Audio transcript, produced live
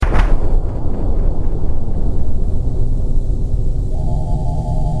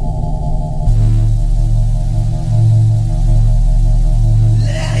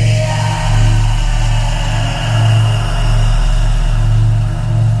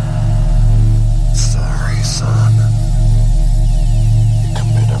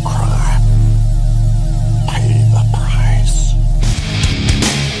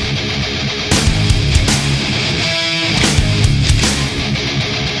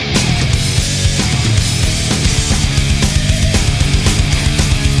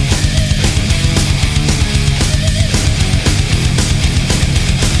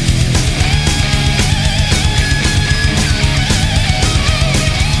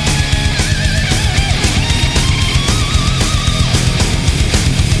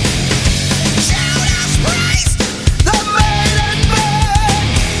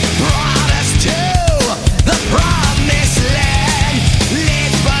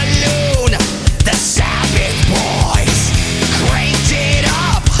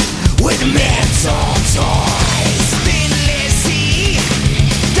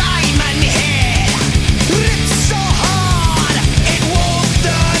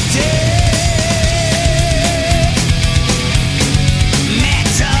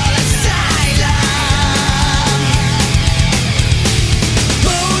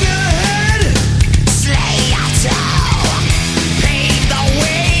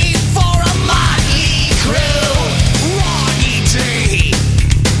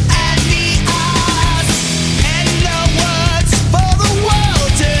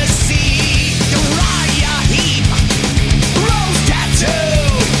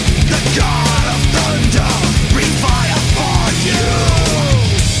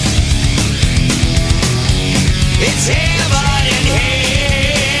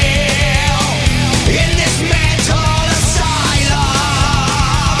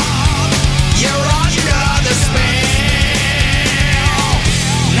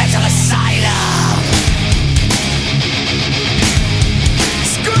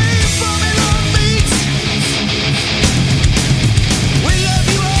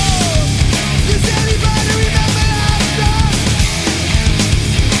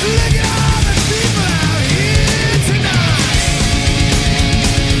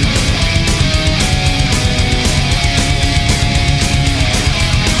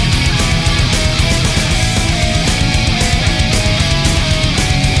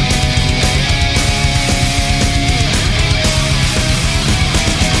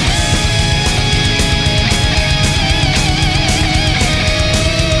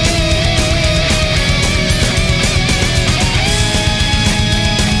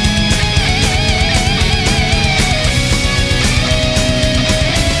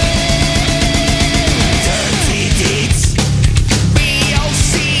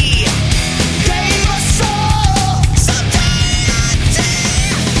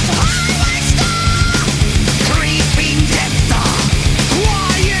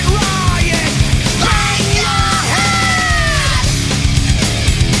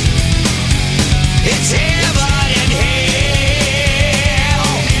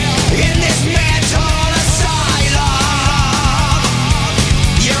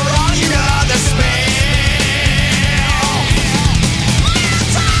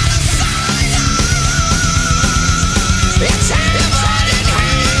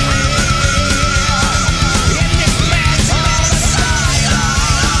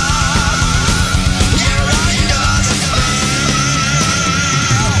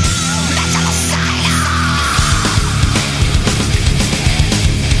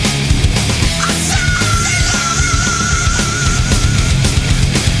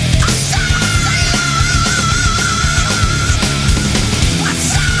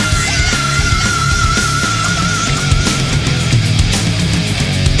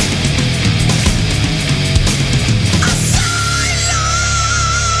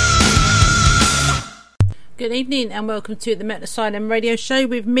Good evening and welcome to the Metal Asylum radio show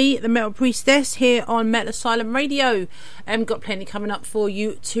with me, the Metal Priestess, here on Metal Asylum radio. Got plenty coming up for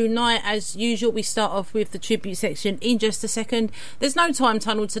you tonight. As usual, we start off with the tribute section in just a second. There's no time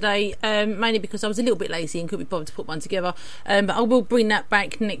tunnel today, mainly because I was a little bit lazy and couldn't be bothered to put one together. But I will bring that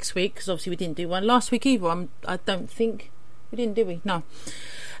back next week, because obviously we didn't do one last week either. I don't think we didn't, did we? No.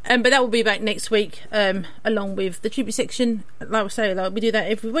 But that will be back next week, along with the tribute section. Like I say, we do that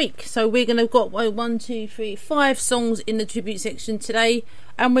every week. So we're going to have got 1, 2, 3, 5 songs in the tribute section today,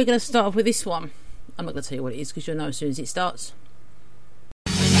 and we're going to start off with this one. I'm not going to tell you what it is because you'll know as soon as it starts.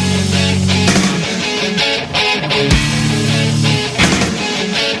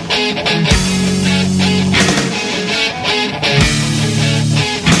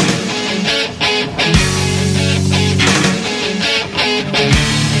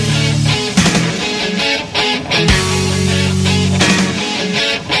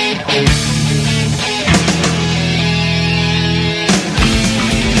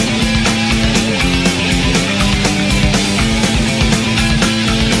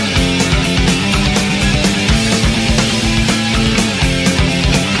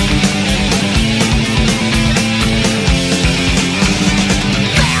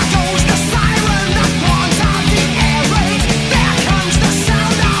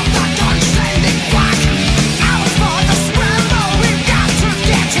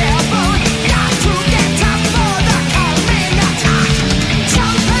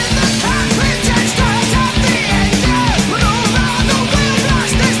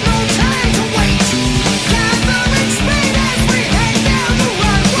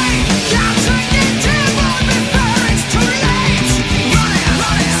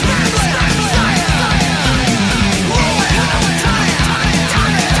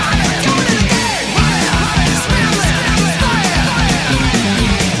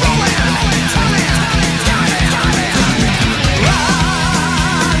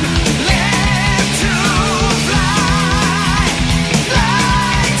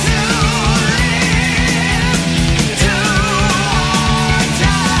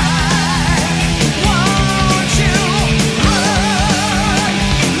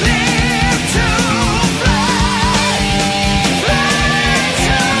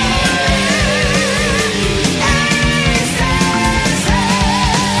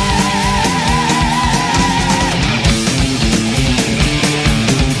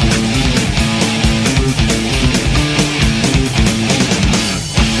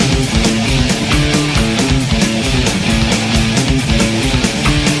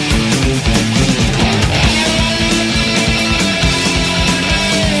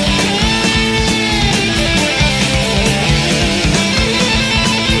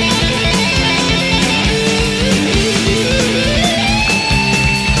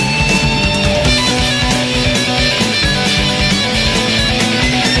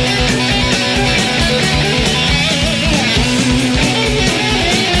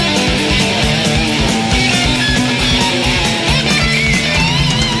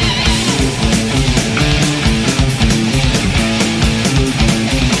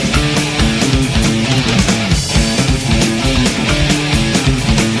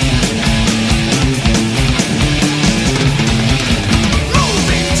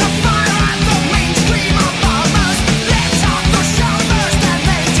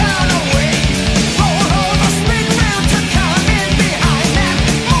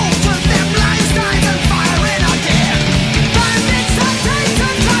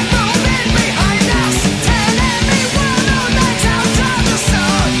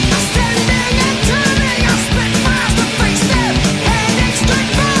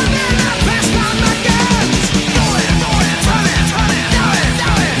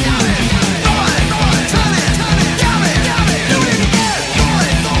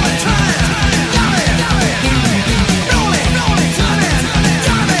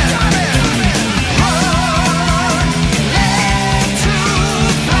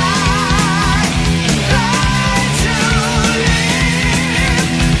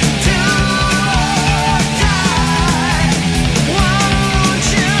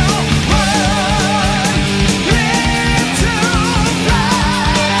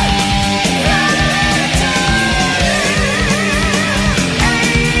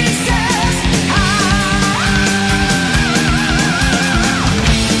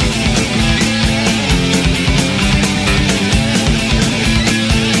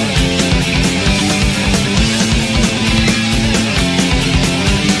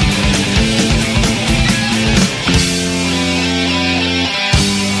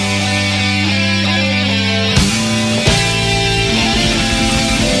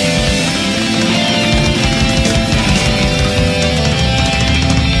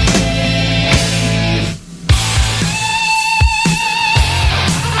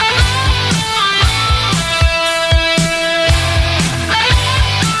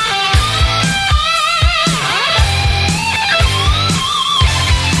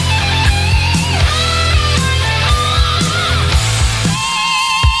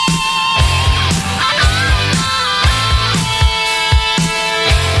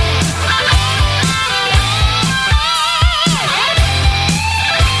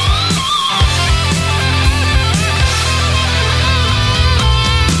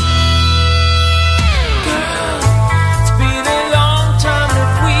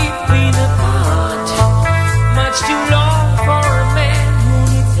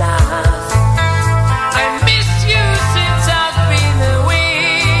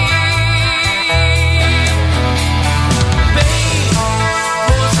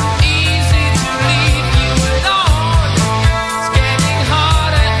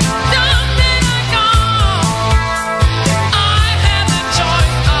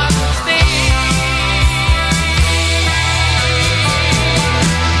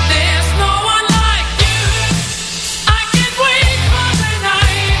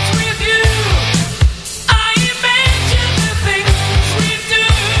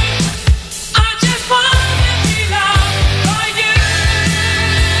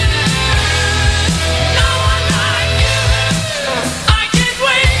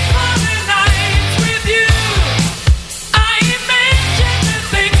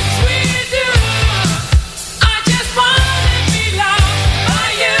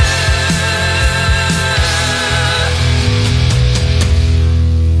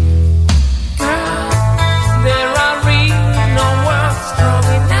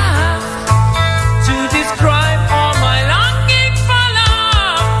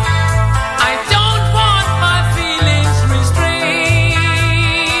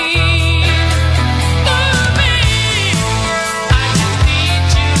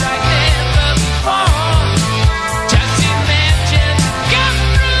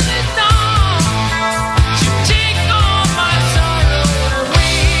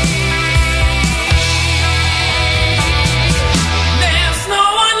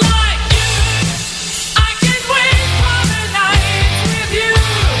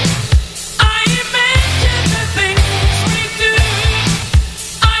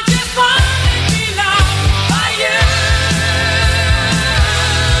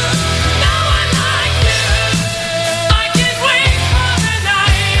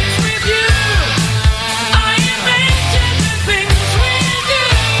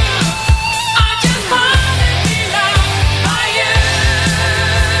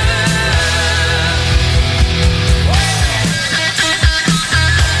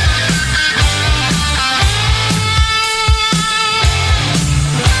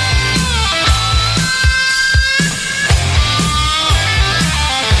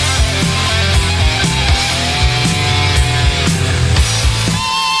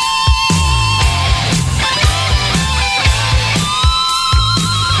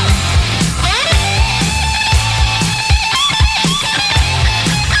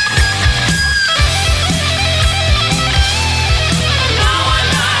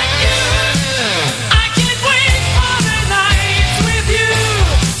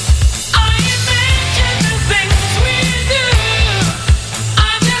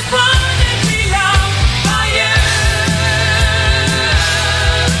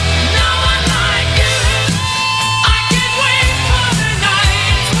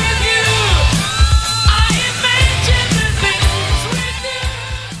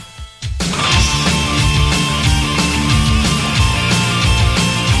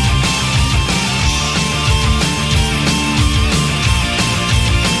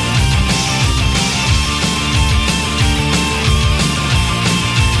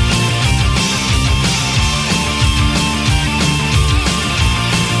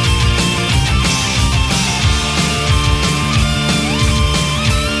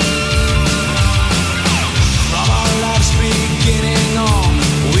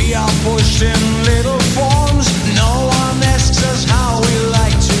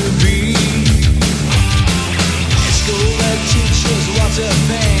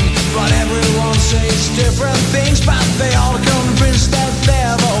 different things, but they all convinced that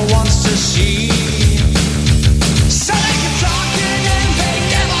they're the ones to see. So they keep talking and they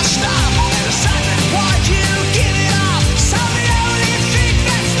never stop. At a certain point you give it up. So the only thing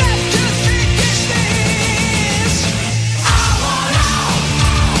that's left to think is this: I want out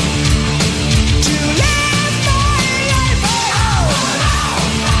to live my life. I want out.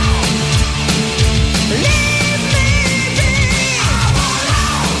 Leave me be. I want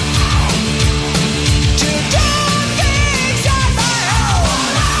out to do things on my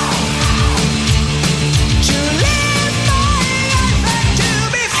own. To live my life and to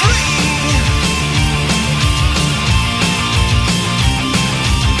be free.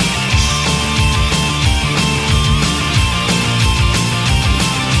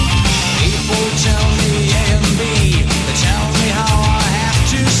 People tell me A and B. They tell me how I have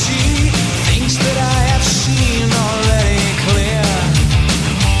to see things that I have seen already clear.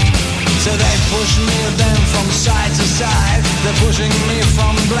 So they push me then from side to side. They're pushing me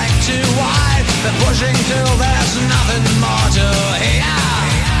from black to white. They're pushing till there's nothing more to hear.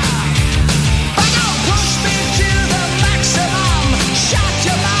 But don't push me to the maximum. Shut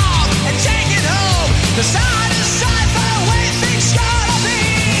your mouth and take it home. 'Cause I decide for the way things gotta be.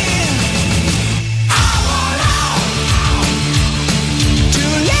 I want out to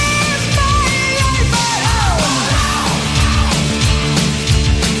live my life alone.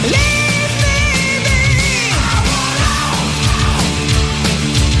 Leave me be. I want out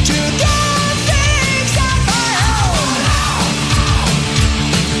to do things on my own.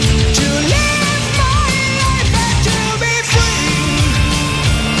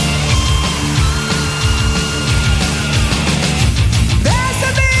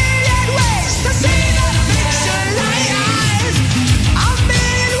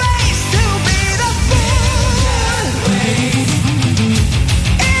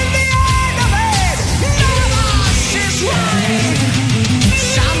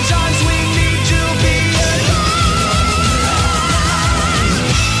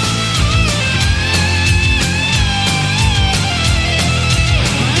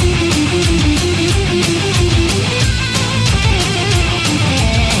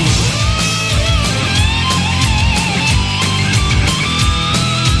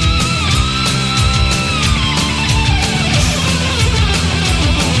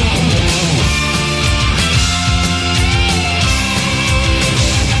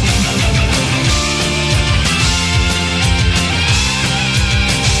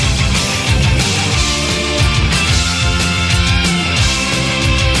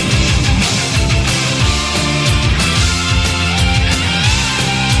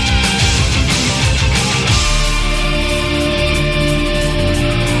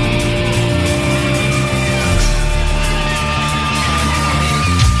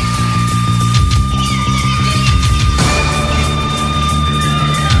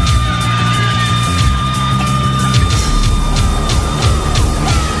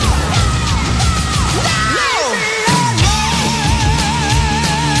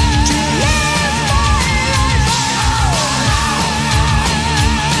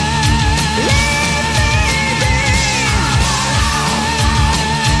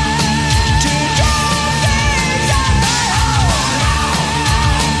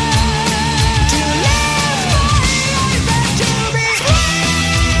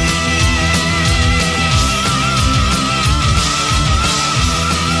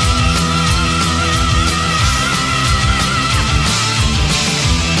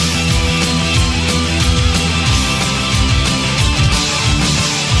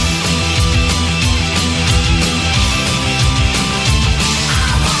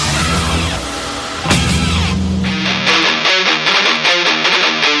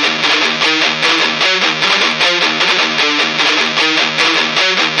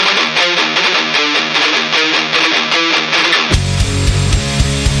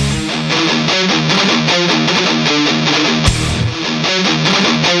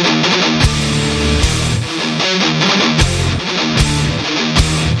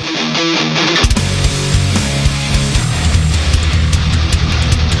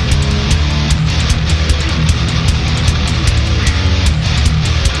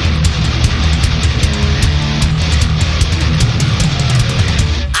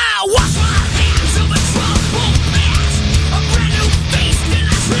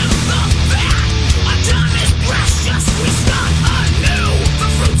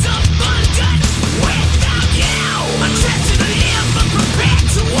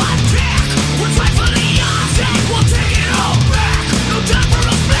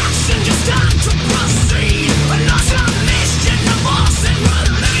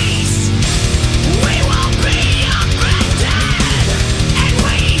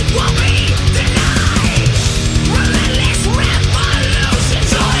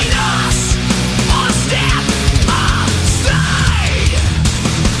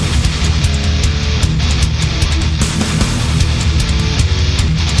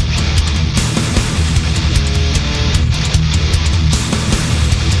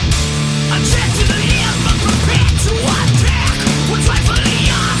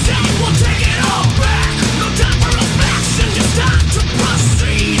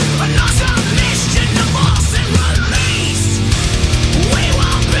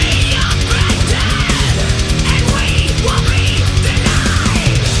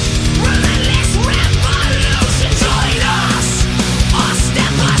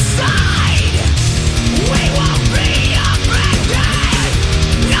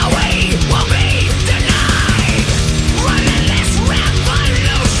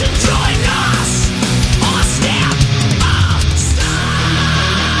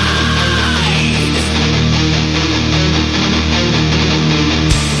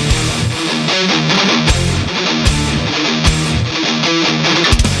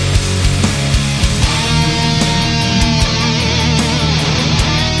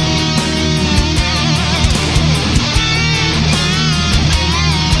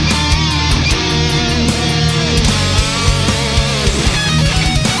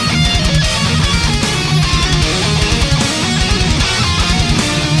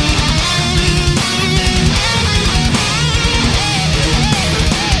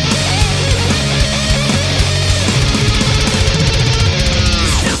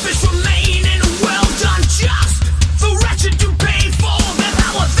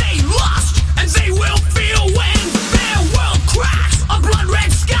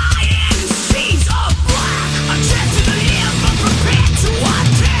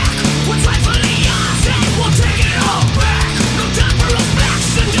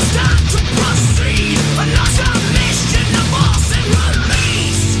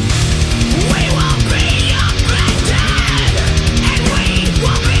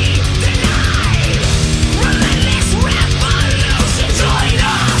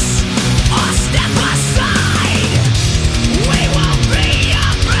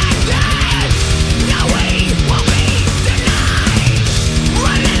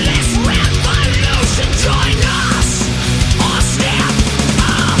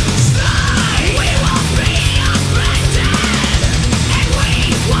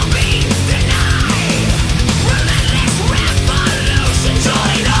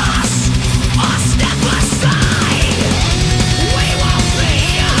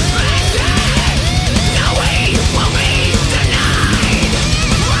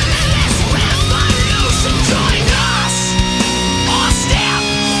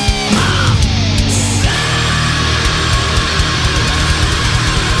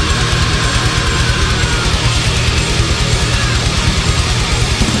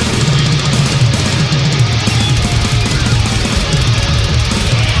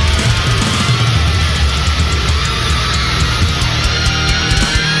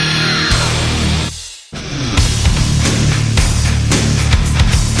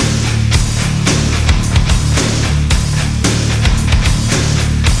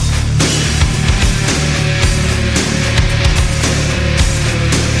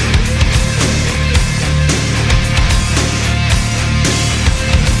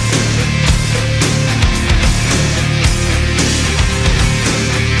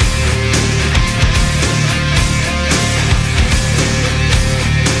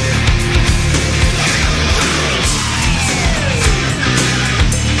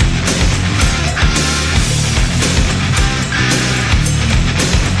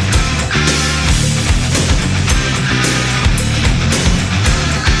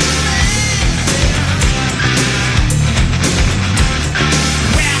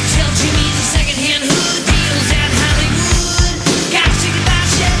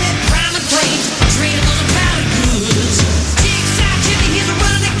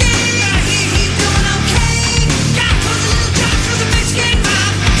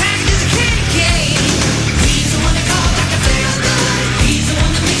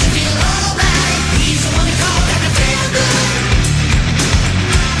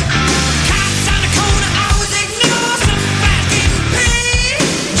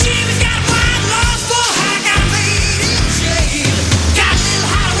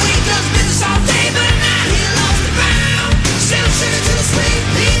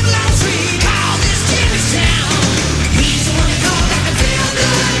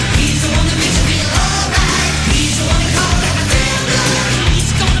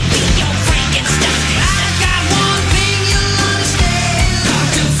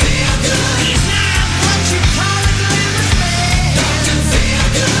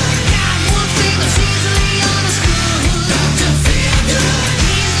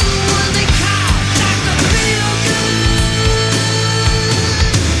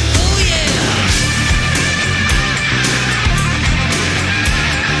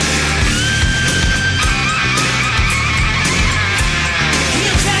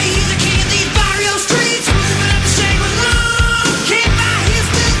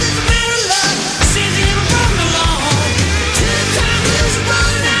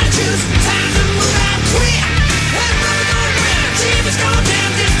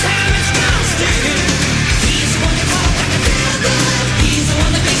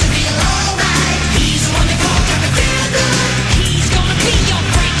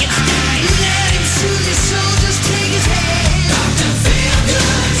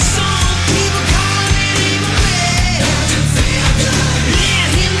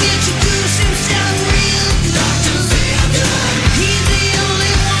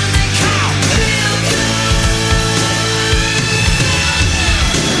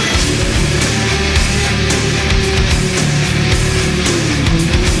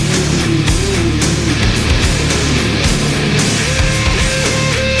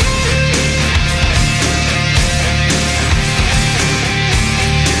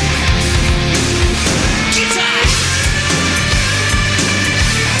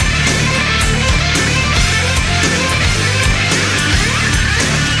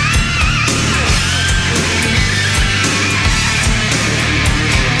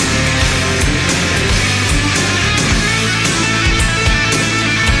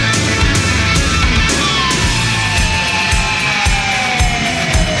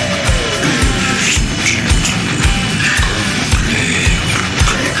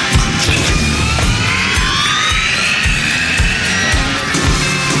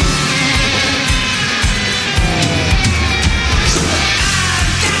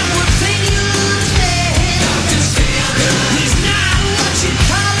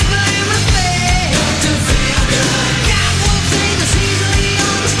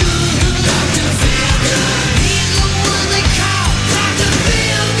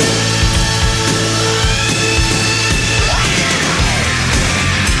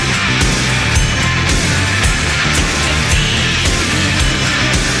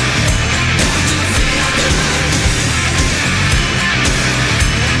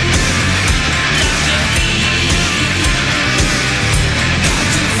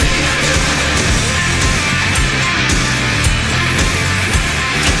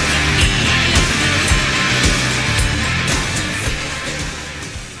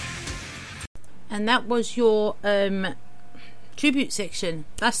 and that was your tribute section.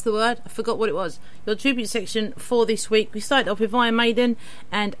 That's the word. I forgot what it was. Your tribute section for this week. We started off with Iron Maiden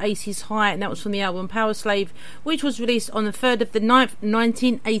and Aces High, and that was from the album Power Slave, which was released on the 3rd of the 9th,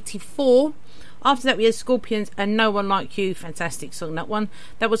 1984. After that, we had Scorpions and No One Like You. Fantastic song, that one.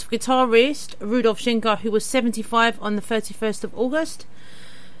 That was for guitarist Rudolf Schenker, who was 75 on the 31st of August.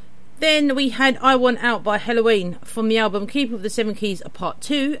 Then we had I Want Out by Halloween from the album Keeper of the Seven Keys Part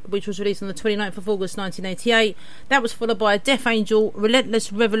 2, which was released on the 29th of August 1988. That was followed by Death Angel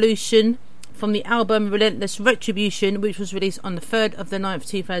Relentless Revolution from the album Relentless Retribution, which was released on the 3rd of the 9th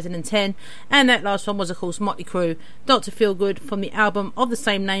 2010. And that last one was, of course, Motley Crue, Dr. Feelgood from the album of the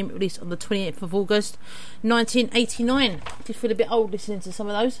same name, released on the 28th of August 1989. I did feel a bit old listening to some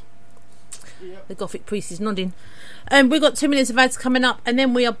of those. Yep. The Gothic Priest is nodding. We've got 2 minutes of ads coming up, and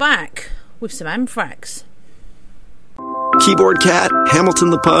then we are back with some Anthrax. Keyboard Cat, Hamilton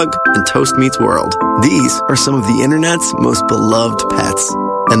the Pug, and Toast Meets World. These are some of the internet's most beloved pets.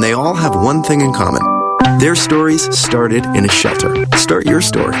 And they all have one thing in common. Their stories started in a shelter. Start your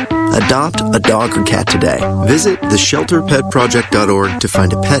story. Adopt a dog or cat today. Visit theshelterpetproject.org to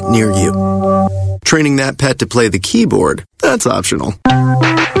find a pet near you. Training that pet to play the keyboard, that's optional.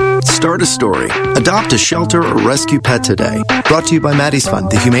 Start a story. Adopt a shelter or rescue pet today. Brought to you by Maddie's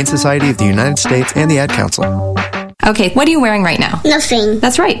Fund, the Humane Society of the United States, and the Ad Council. Okay, what are you wearing right now? Nothing.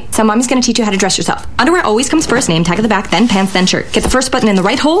 That's right. So Mommy's going to teach you how to dress yourself. Underwear always comes first, name tag at the back, then pants, then shirt. Get the first button in the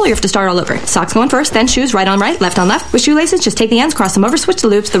right hole or you have to start all over. Socks going first, then shoes, right on right, left on left. With shoelaces, just take the ends, cross them over, switch the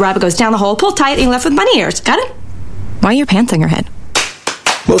loops, the rabbit goes down the hole, pull tight, and you're left with bunny ears. Got it? Why are your pants on your head?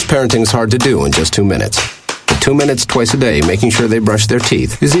 Most parenting is hard to do in just 2 minutes. But 2 minutes twice a day making sure they brush their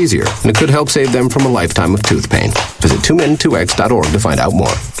teeth is easier, and it could help save them from a lifetime of tooth pain. Visit 2min2x.org to find out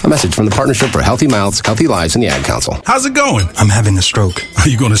more. A message from the Partnership for Healthy Mouths, Healthy Lives, and the Ad Council. How's it going? I'm having a stroke. Are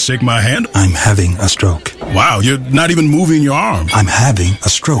you going to shake my hand? I'm having a stroke. Wow, you're not even moving your arm. I'm having a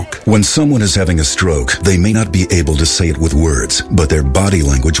stroke. When someone is having a stroke, they may not be able to say it with words, but their body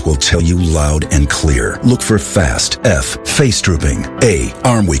language will tell you loud and clear. Look for FAST. F, face drooping. A,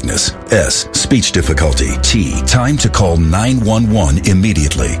 arm weakness. S, speech difficulty. T, time to call 911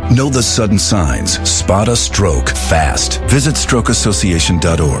 immediately. Know the sudden signs. Spot a stroke fast. Visit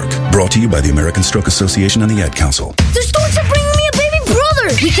strokeassociation.org. Brought to you by the American Stroke Association and the Ad Council. The storks are bringing me a baby brother.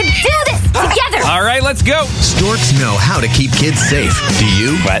 We can do this together. All right, let's go. Storks know how to keep kids safe. Do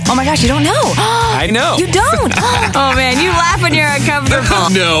you? What? Oh my gosh, you don't know. I know. You don't. Oh man, you laugh when you're uncomfortable.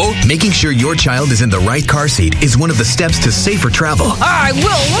 No. Making sure your child is in the right car seat is one of the steps to safer travel. I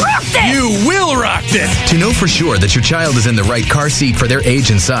will rock this. You will rock this. To know for sure that your child is in the right car seat for their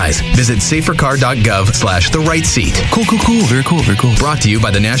age and size, visit safercar.gov/the right seat. Cool. Very cool. Brought to you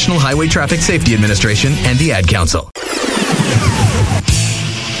by the National Highway Traffic Safety Administration and the Ad Council.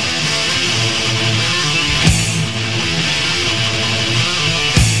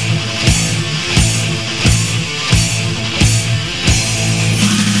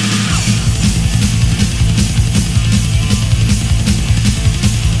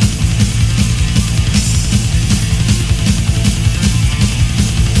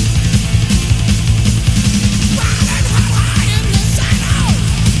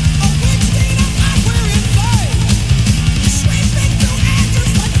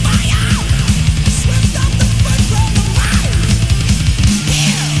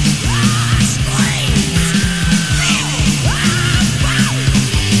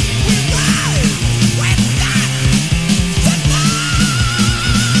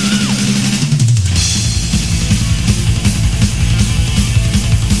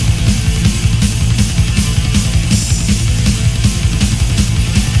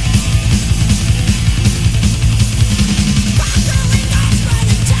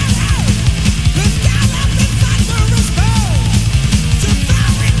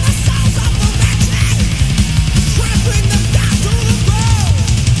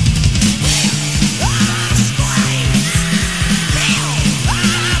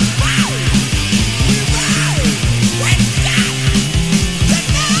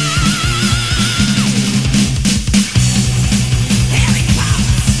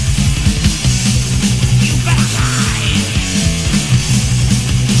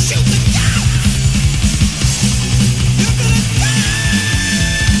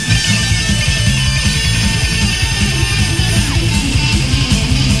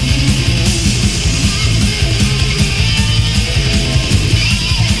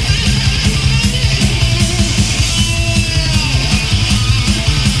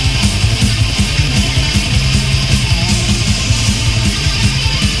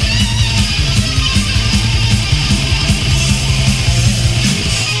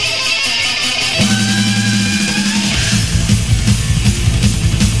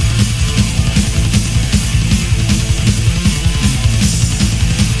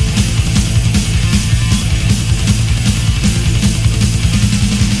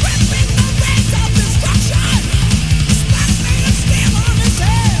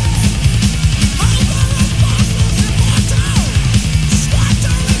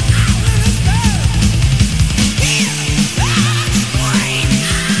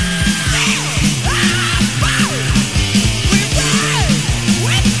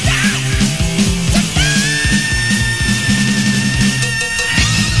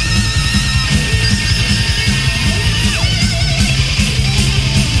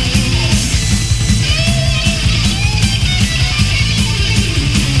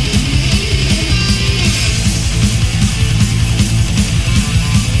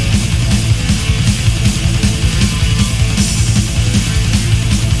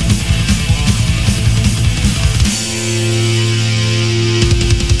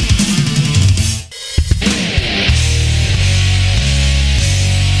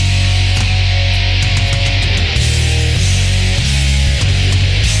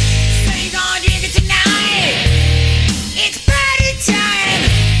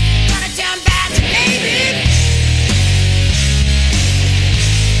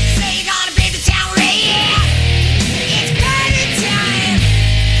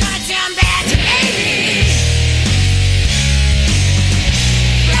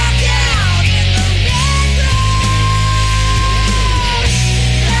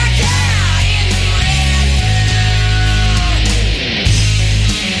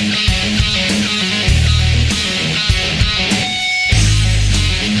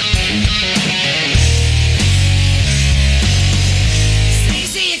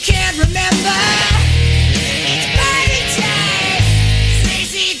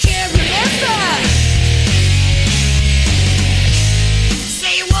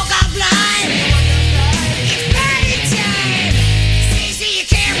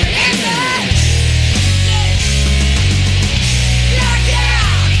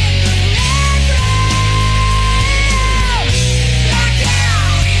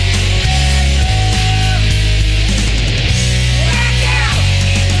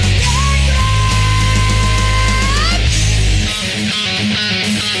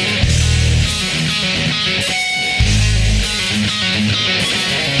 Black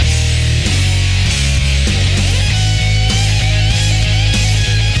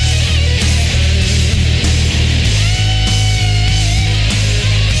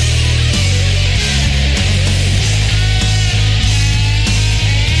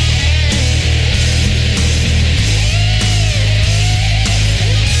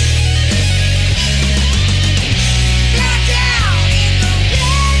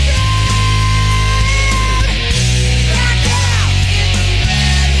out in the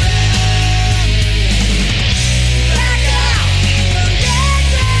red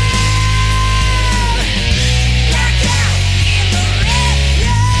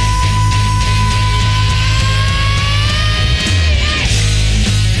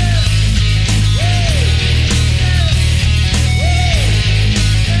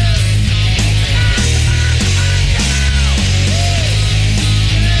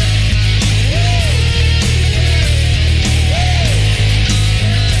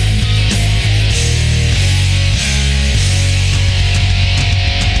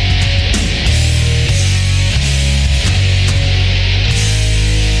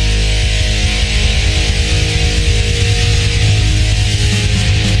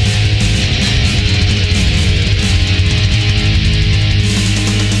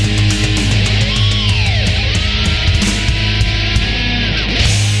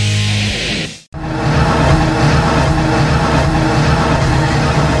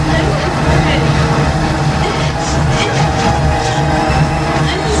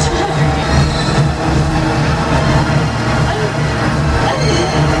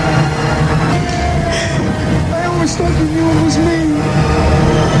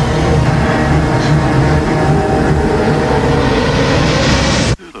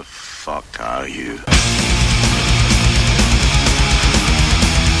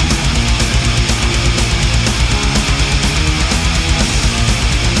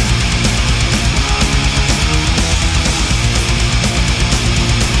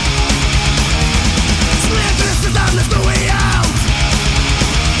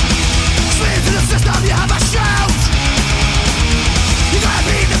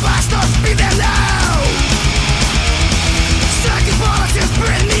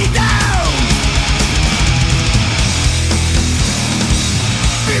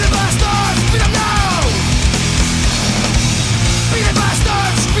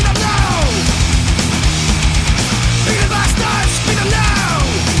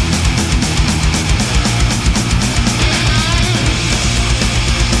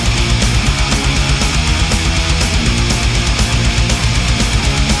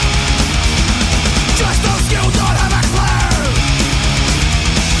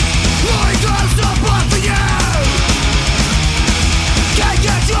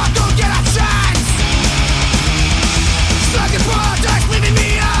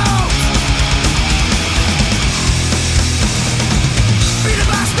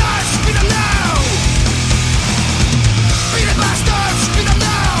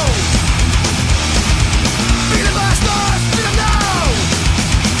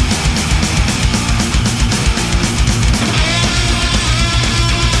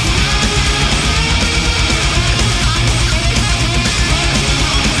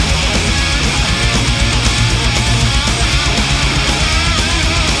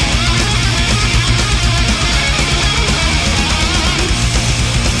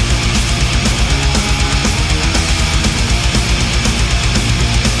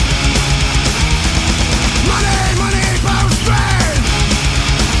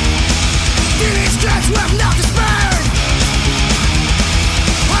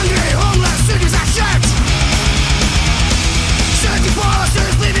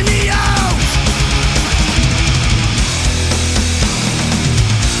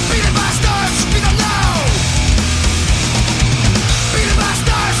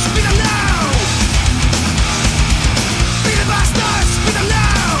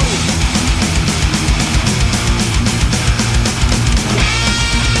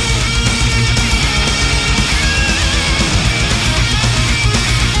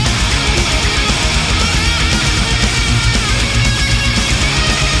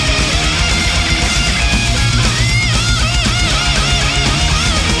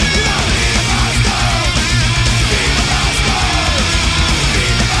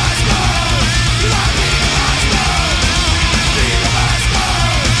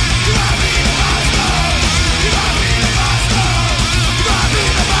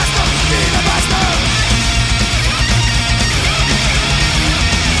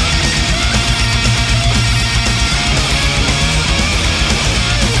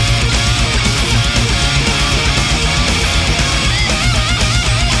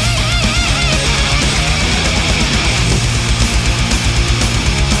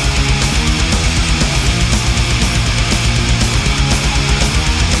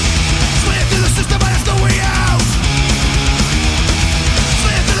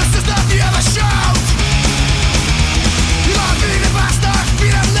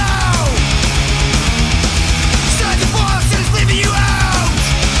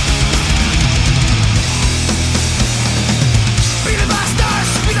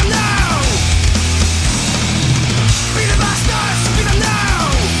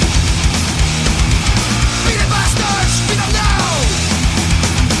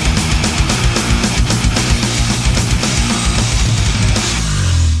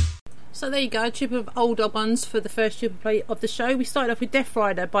So there you go, a triple of older ones for the first triple play of the show. We started off with Death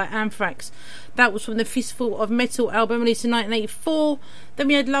Rider by Anthrax. That was from the Fistful of Metal album released in 1984. Then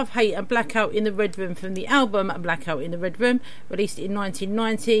we had Love, Hate and Blackout in the Red Room from the album Blackout in the Red Room, released in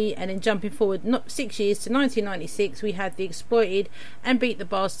 1990. And then jumping forward 6 years to 1996, we had The Exploited and Beat the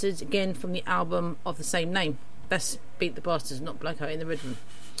Bastards, again from the album of the same name. That's Beat the Bastards, not Blackout in the Red Room.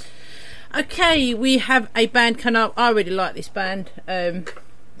 Okay, we have a band coming up. I really like this band.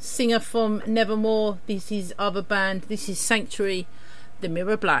 Singer from Nevermore. This is other band. This is Sanctuary, The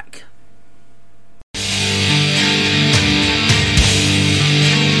Mirror Black.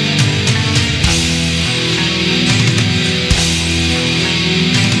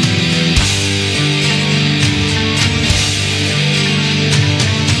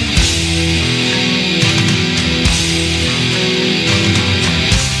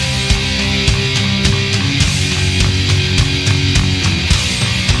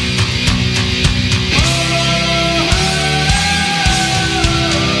 Oh,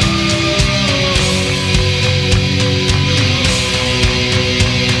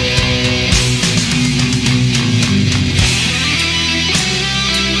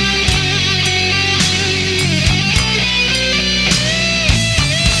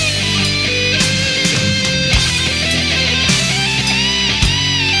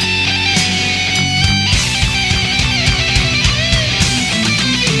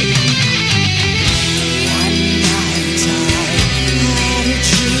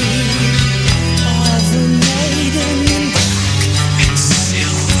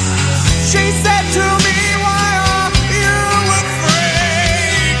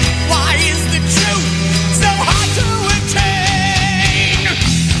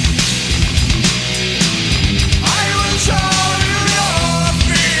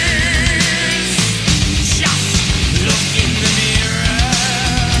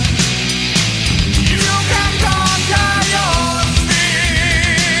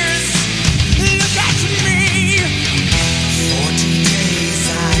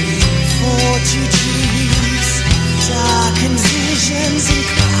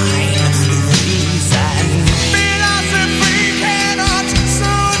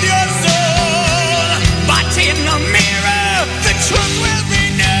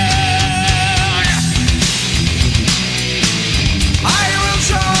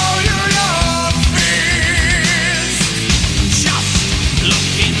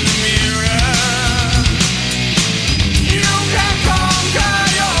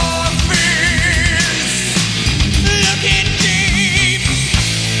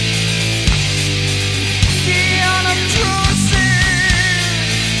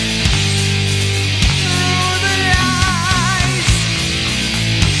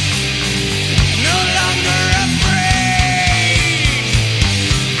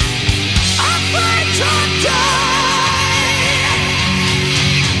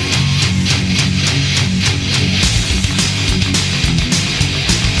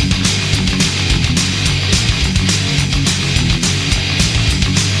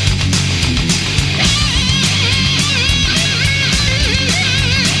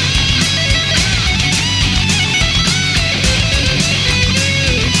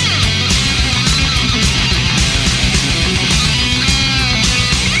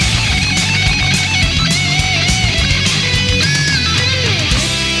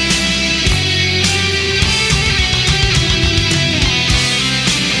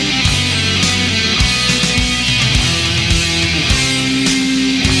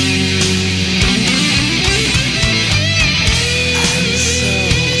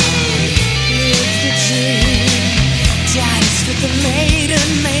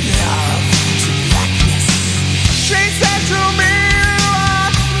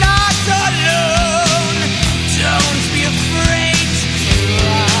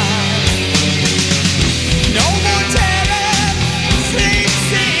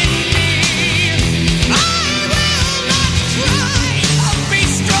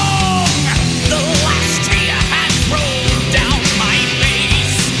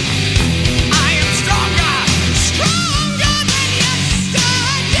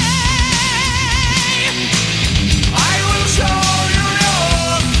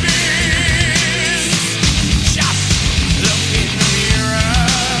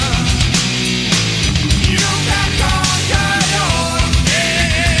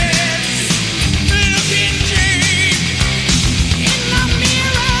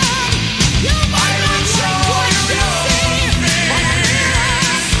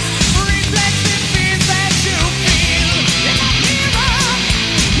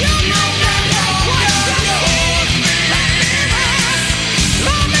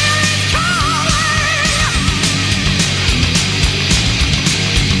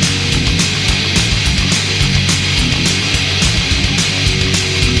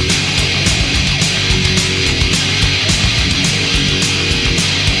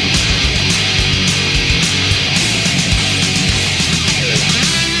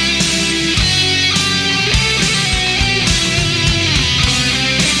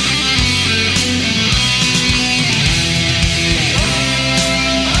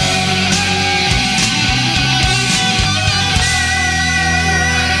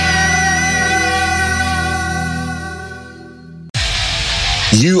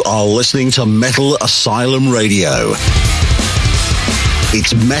 You are listening to Metal Asylum Radio.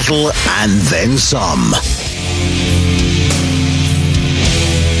 It's metal and then some.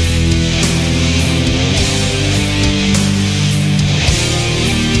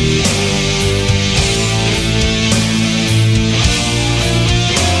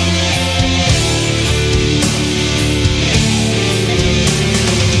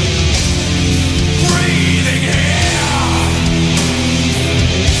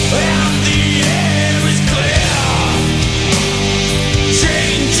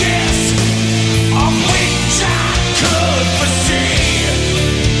 Changes of which I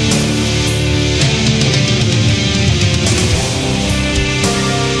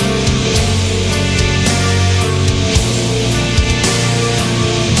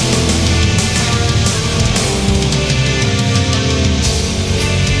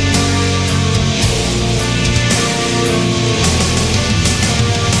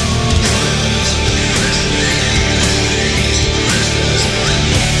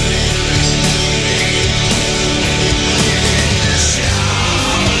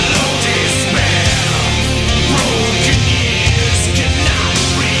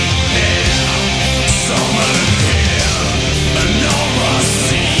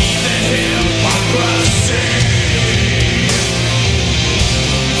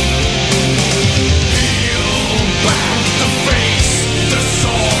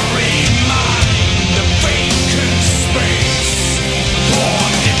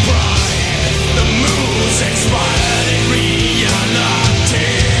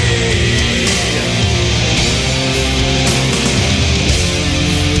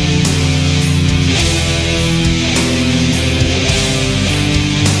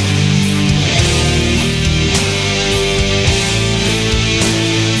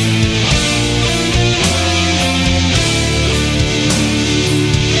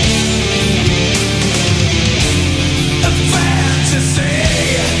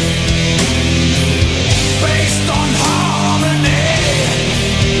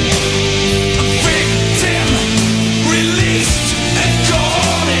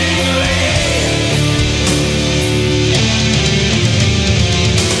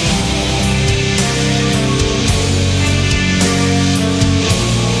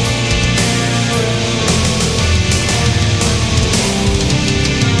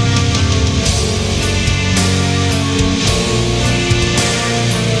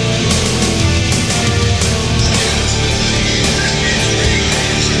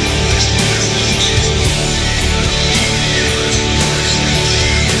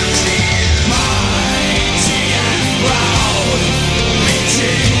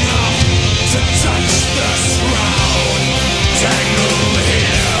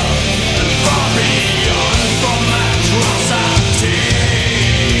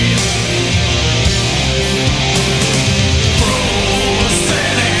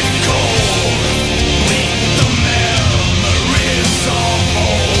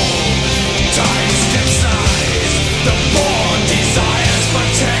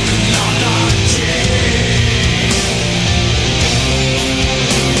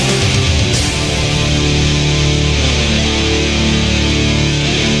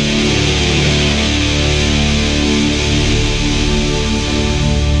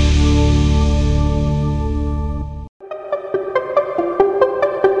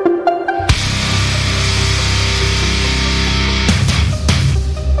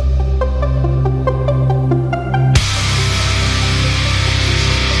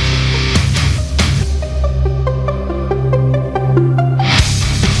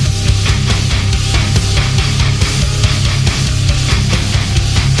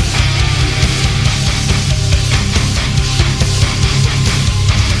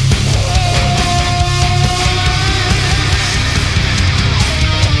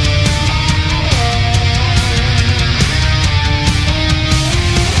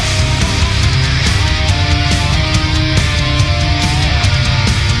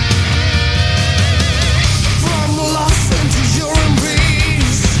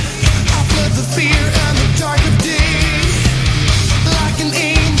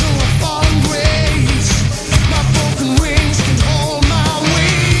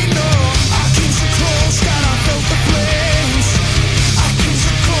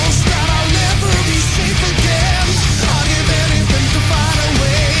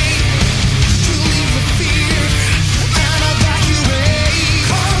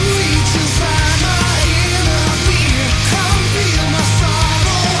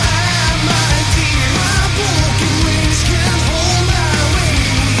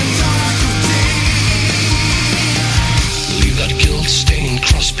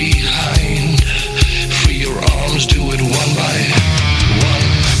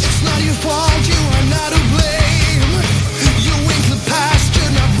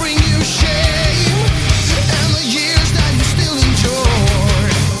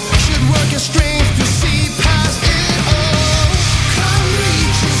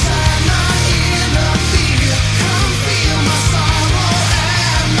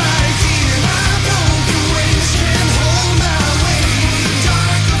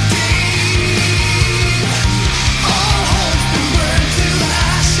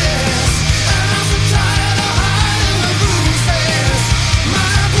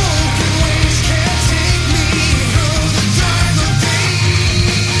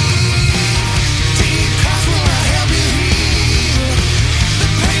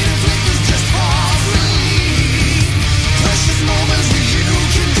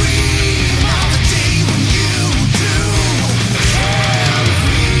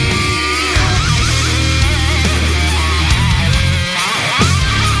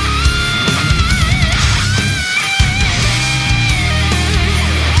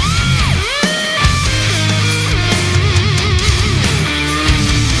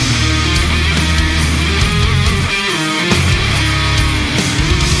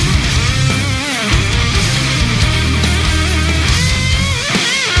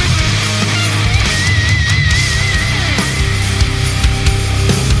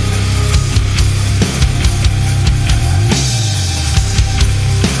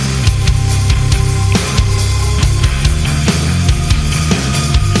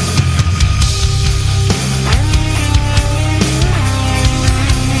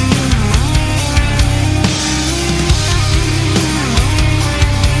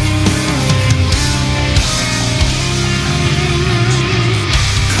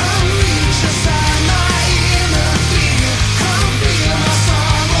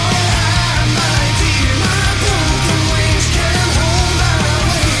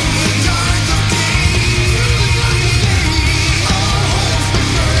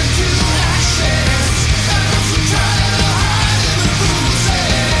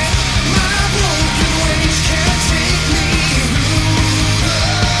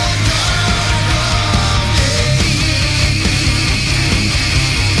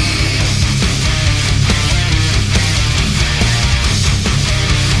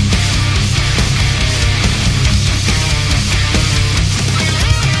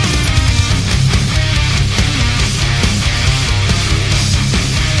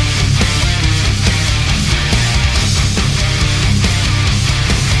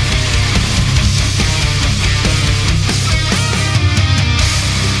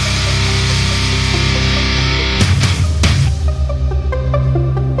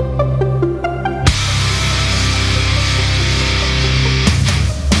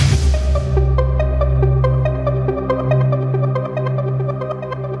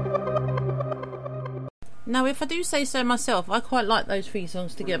Now, if I do say so myself, I quite like those 3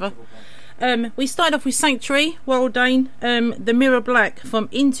 songs together. We started off with Sanctuary, Warrell Dane, The Mirror Black from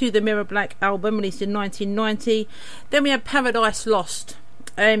Into the Mirror Black album, released in 1990. Then we had Paradise Lost,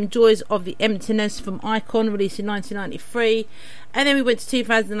 Joys of the Emptiness from Icon, released in 1993. And then we went to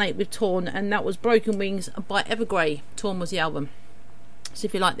 2008 with Torn, and that was Broken Wings by Evergrey. Torn was the album. So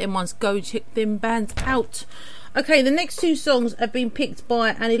if you like them ones, go check them bands out. Okay, the next 2 songs have been picked by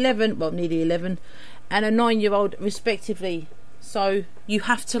an 11, well, nearly 11, and a 9-year-old respectively. So you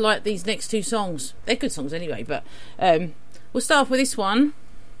have to like these next 2 songs. They're good songs anyway, but we'll start off with this one,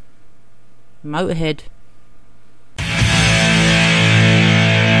 Motorhead.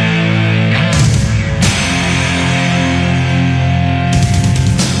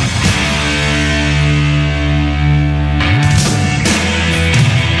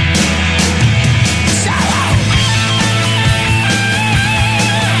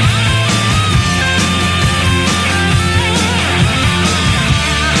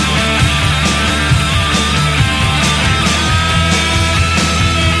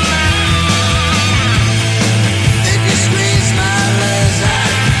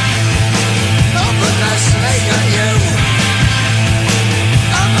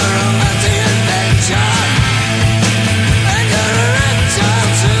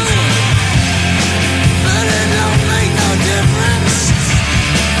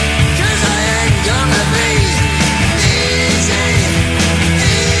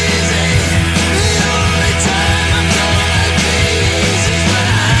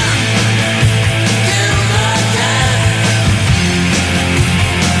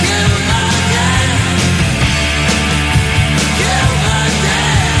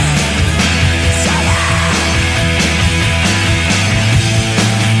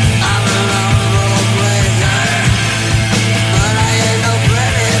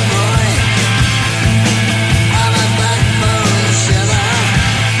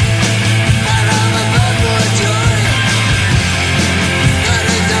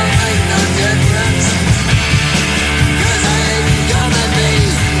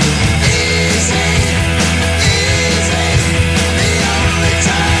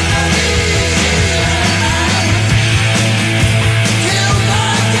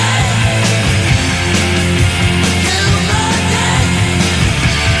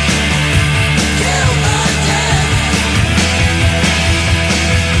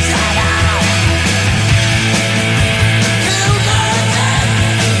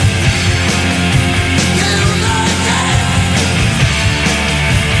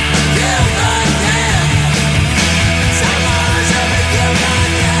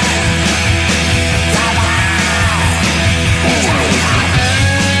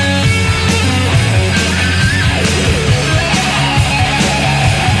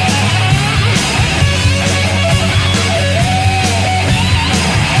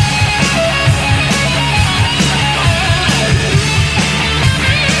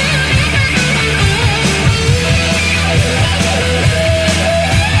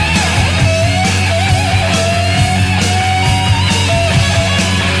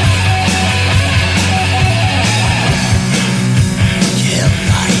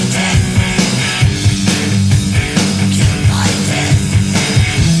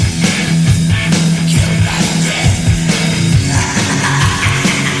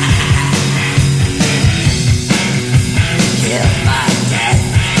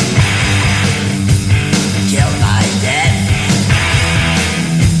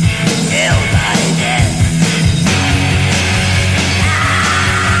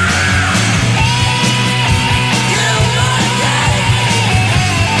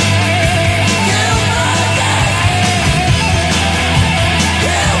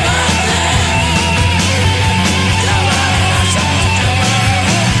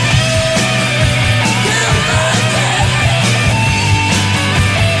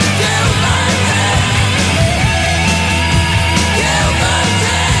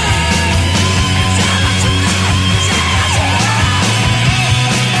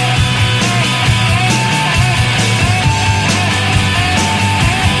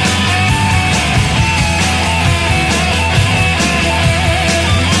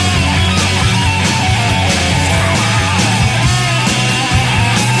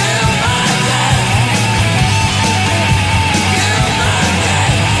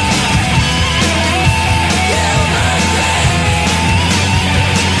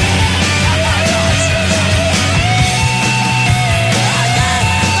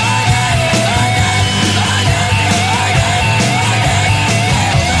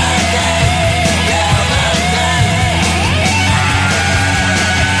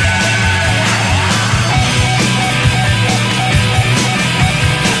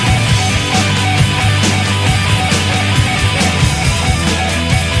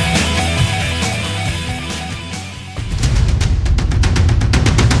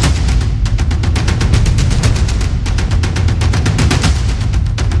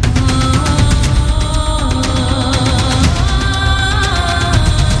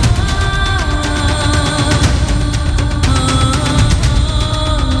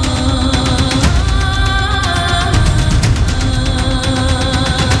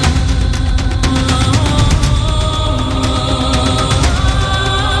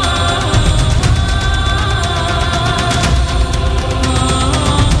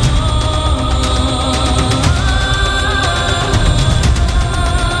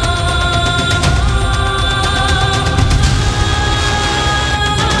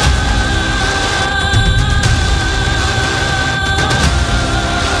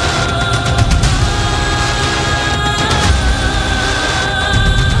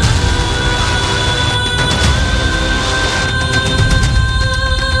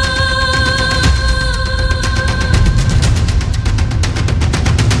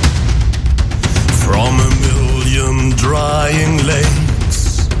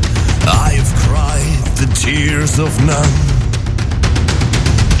 tears of none.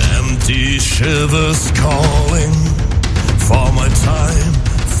 Empty shivers calling for my time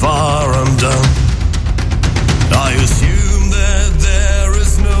far undone. I assume that there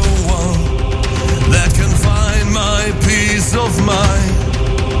is no one that can find my peace of mind.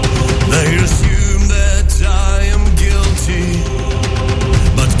 They assume that I am guilty,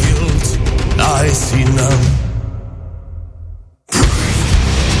 but guilt I see none.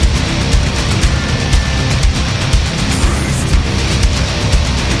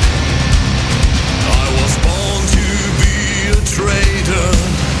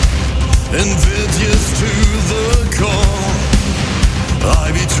 Invidious to the core,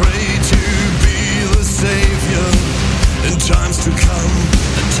 I betrayed to be the savior in times to come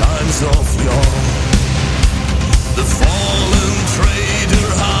and times of yore. The fallen traitor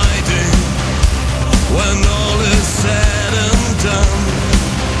hiding when all is said and done.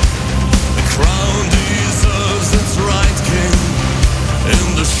 The crown deserves its right king in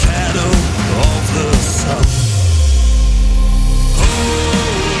the shadow of the sun.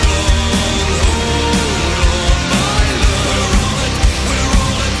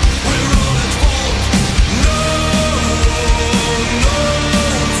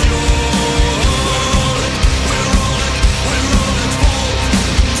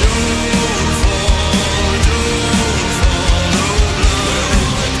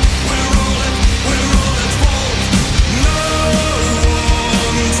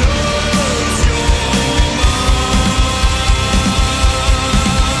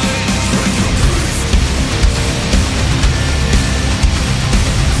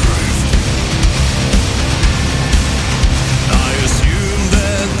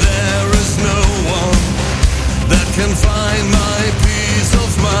 Can find my peace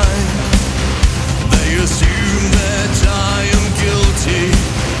of mind. They assume that I am guilty,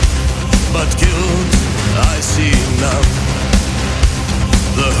 but guilt I see none.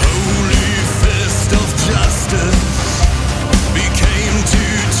 The holy fist of justice became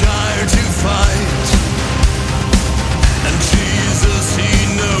too tired to fight. And Jesus, he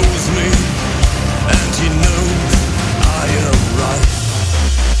knows me, and he knows I am right.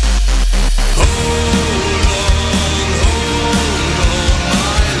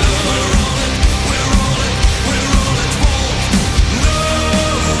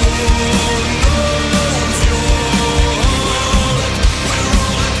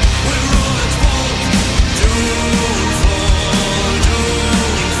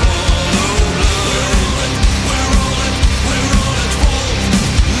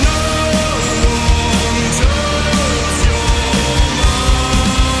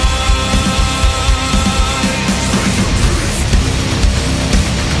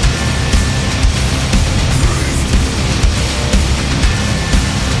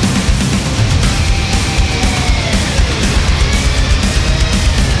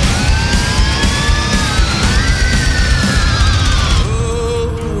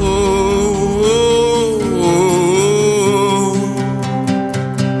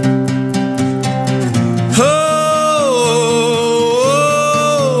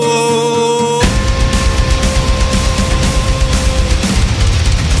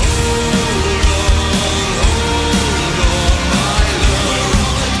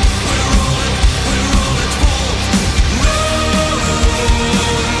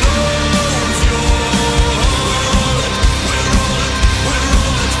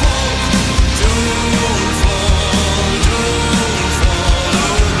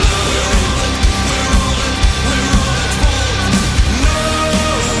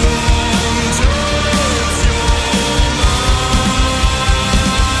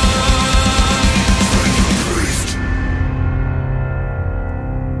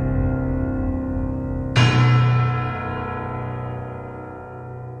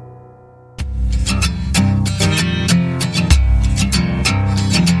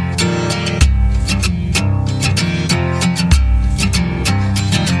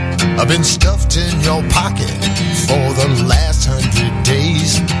 I've been stuffed in your pocket for the last 100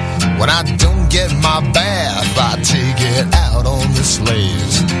 days. When I don't get my bath, I take it out on the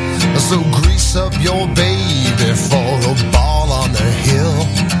slaves. So grease up your baby for the ball on the hill.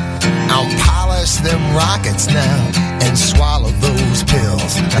 I'll polish them rockets now and swallow those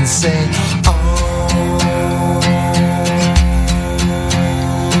pills and say,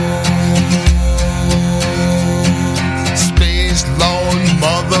 Space Lord,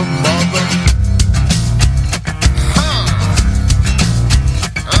 mother.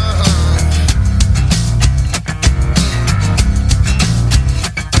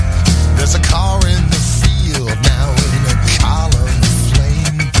 There's a car in the field now in a column of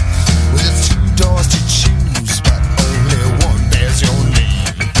flame with its 2 doors to choose.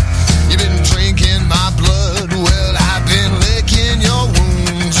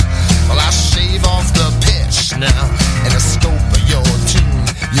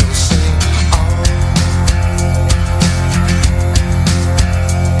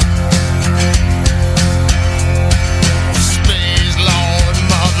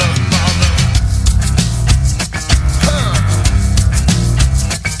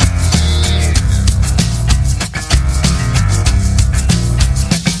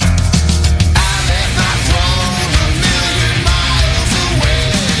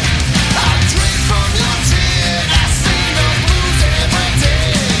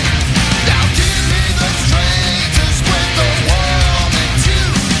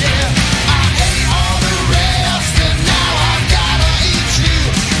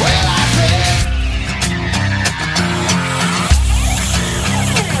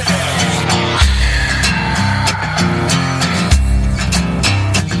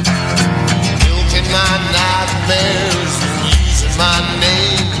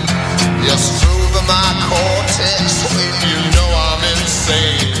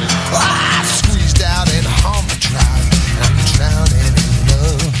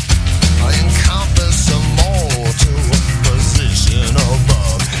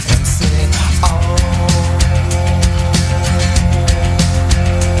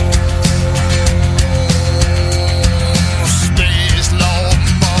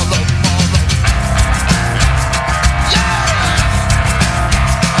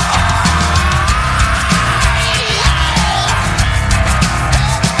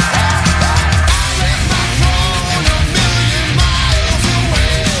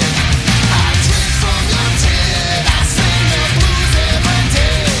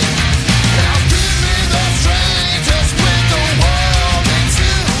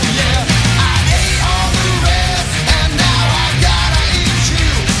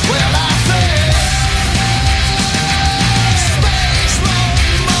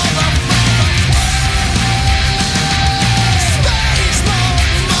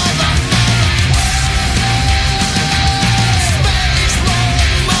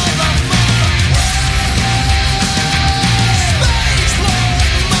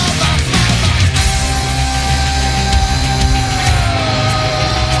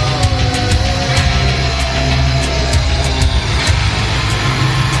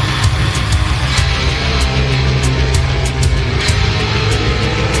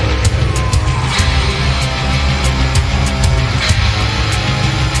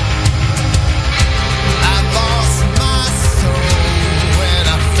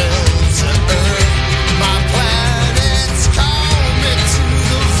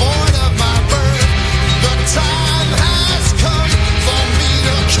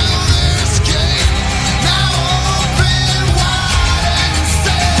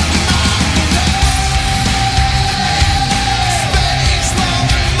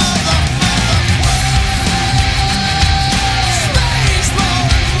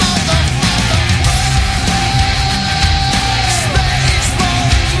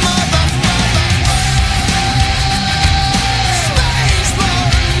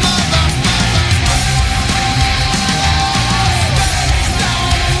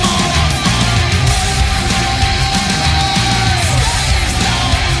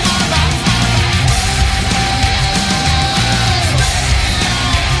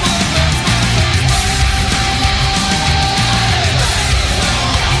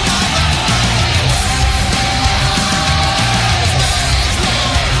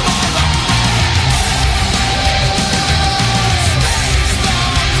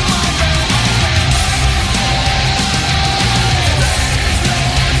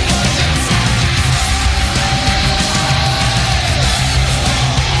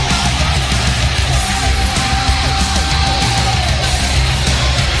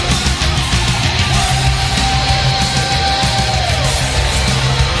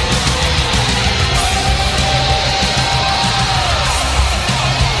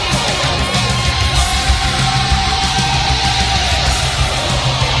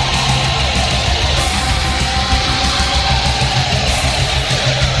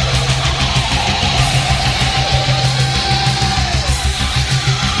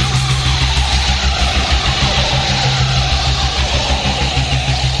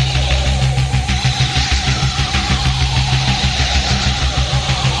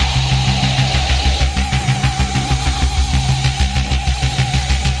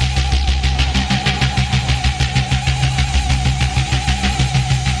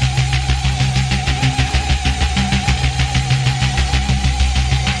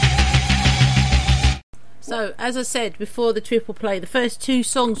 So, as I said before the triple play, the first two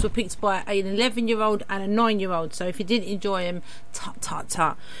songs were picked by an 11-year-old and a 9-year-old. So, if you didn't enjoy them,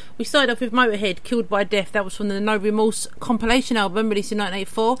 tut. We started off with Motorhead, Killed by Death. That was from the No Remorse compilation album released in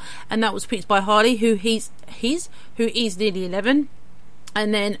 1984, and that was picked by Harley, who is nearly 11.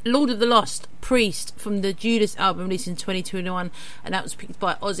 And then Lord of the Lost, Priest, from the Judas album released in 2021, and that was picked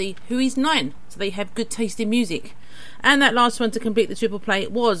by Ozzy, who is 9. So they have good taste in music. And that last one to complete the triple play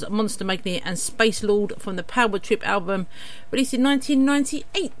was Monster Magnet and Space Lord from the Power Trip album released in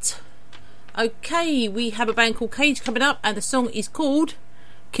 1998. Okay, we have a band called Cage coming up, and the song is called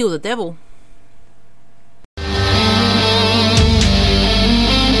Kill the Devil.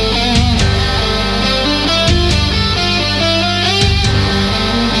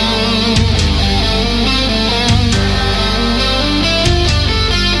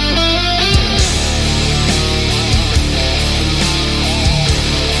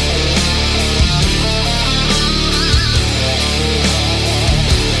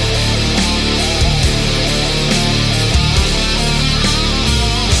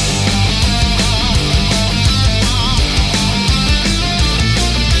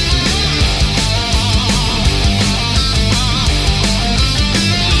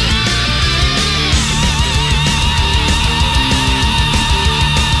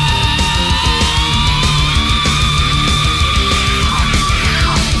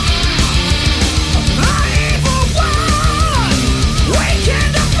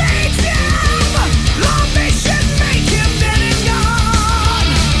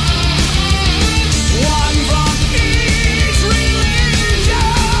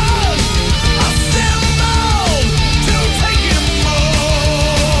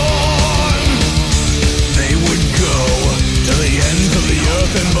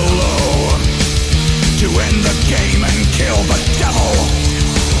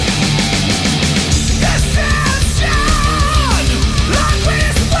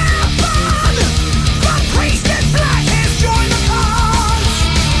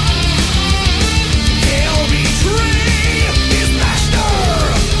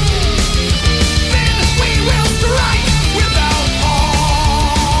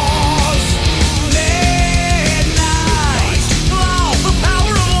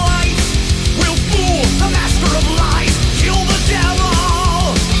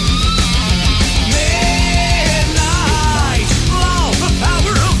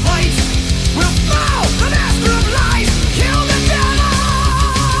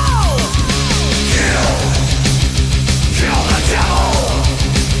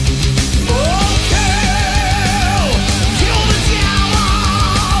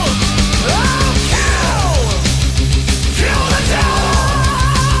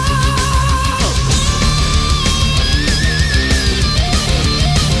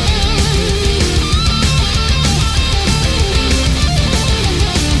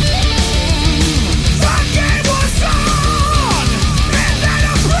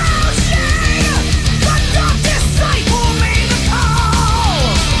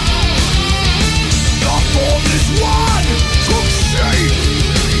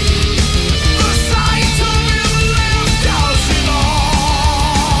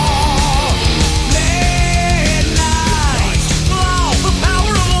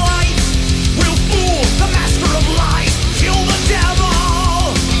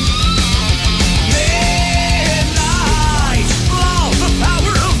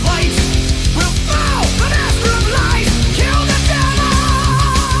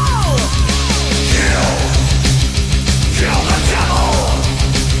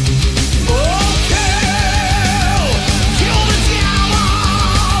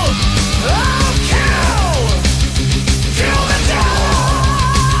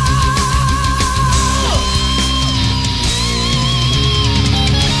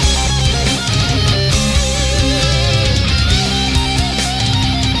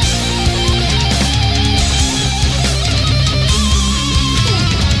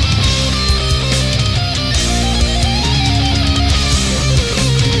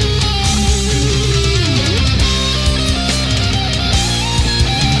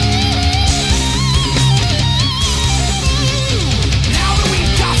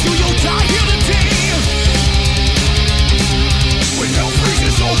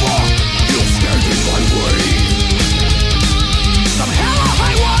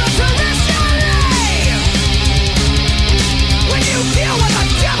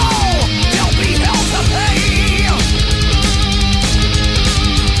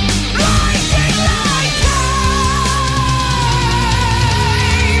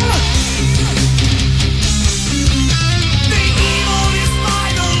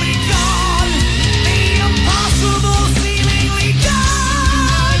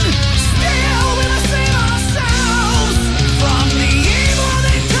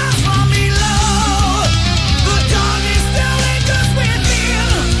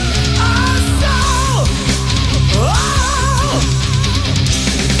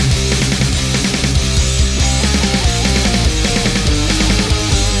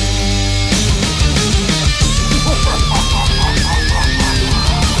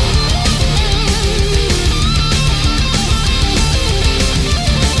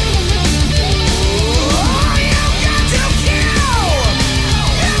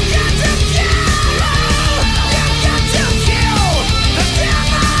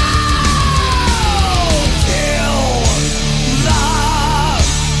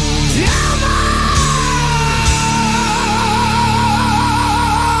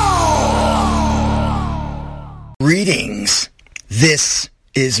 This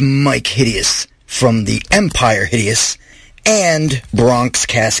is Mike Hideous from the Empire Hideous and Bronx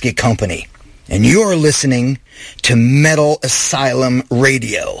Casket Company. And you're listening to Metal Asylum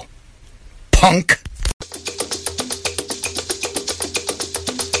Radio. Punk.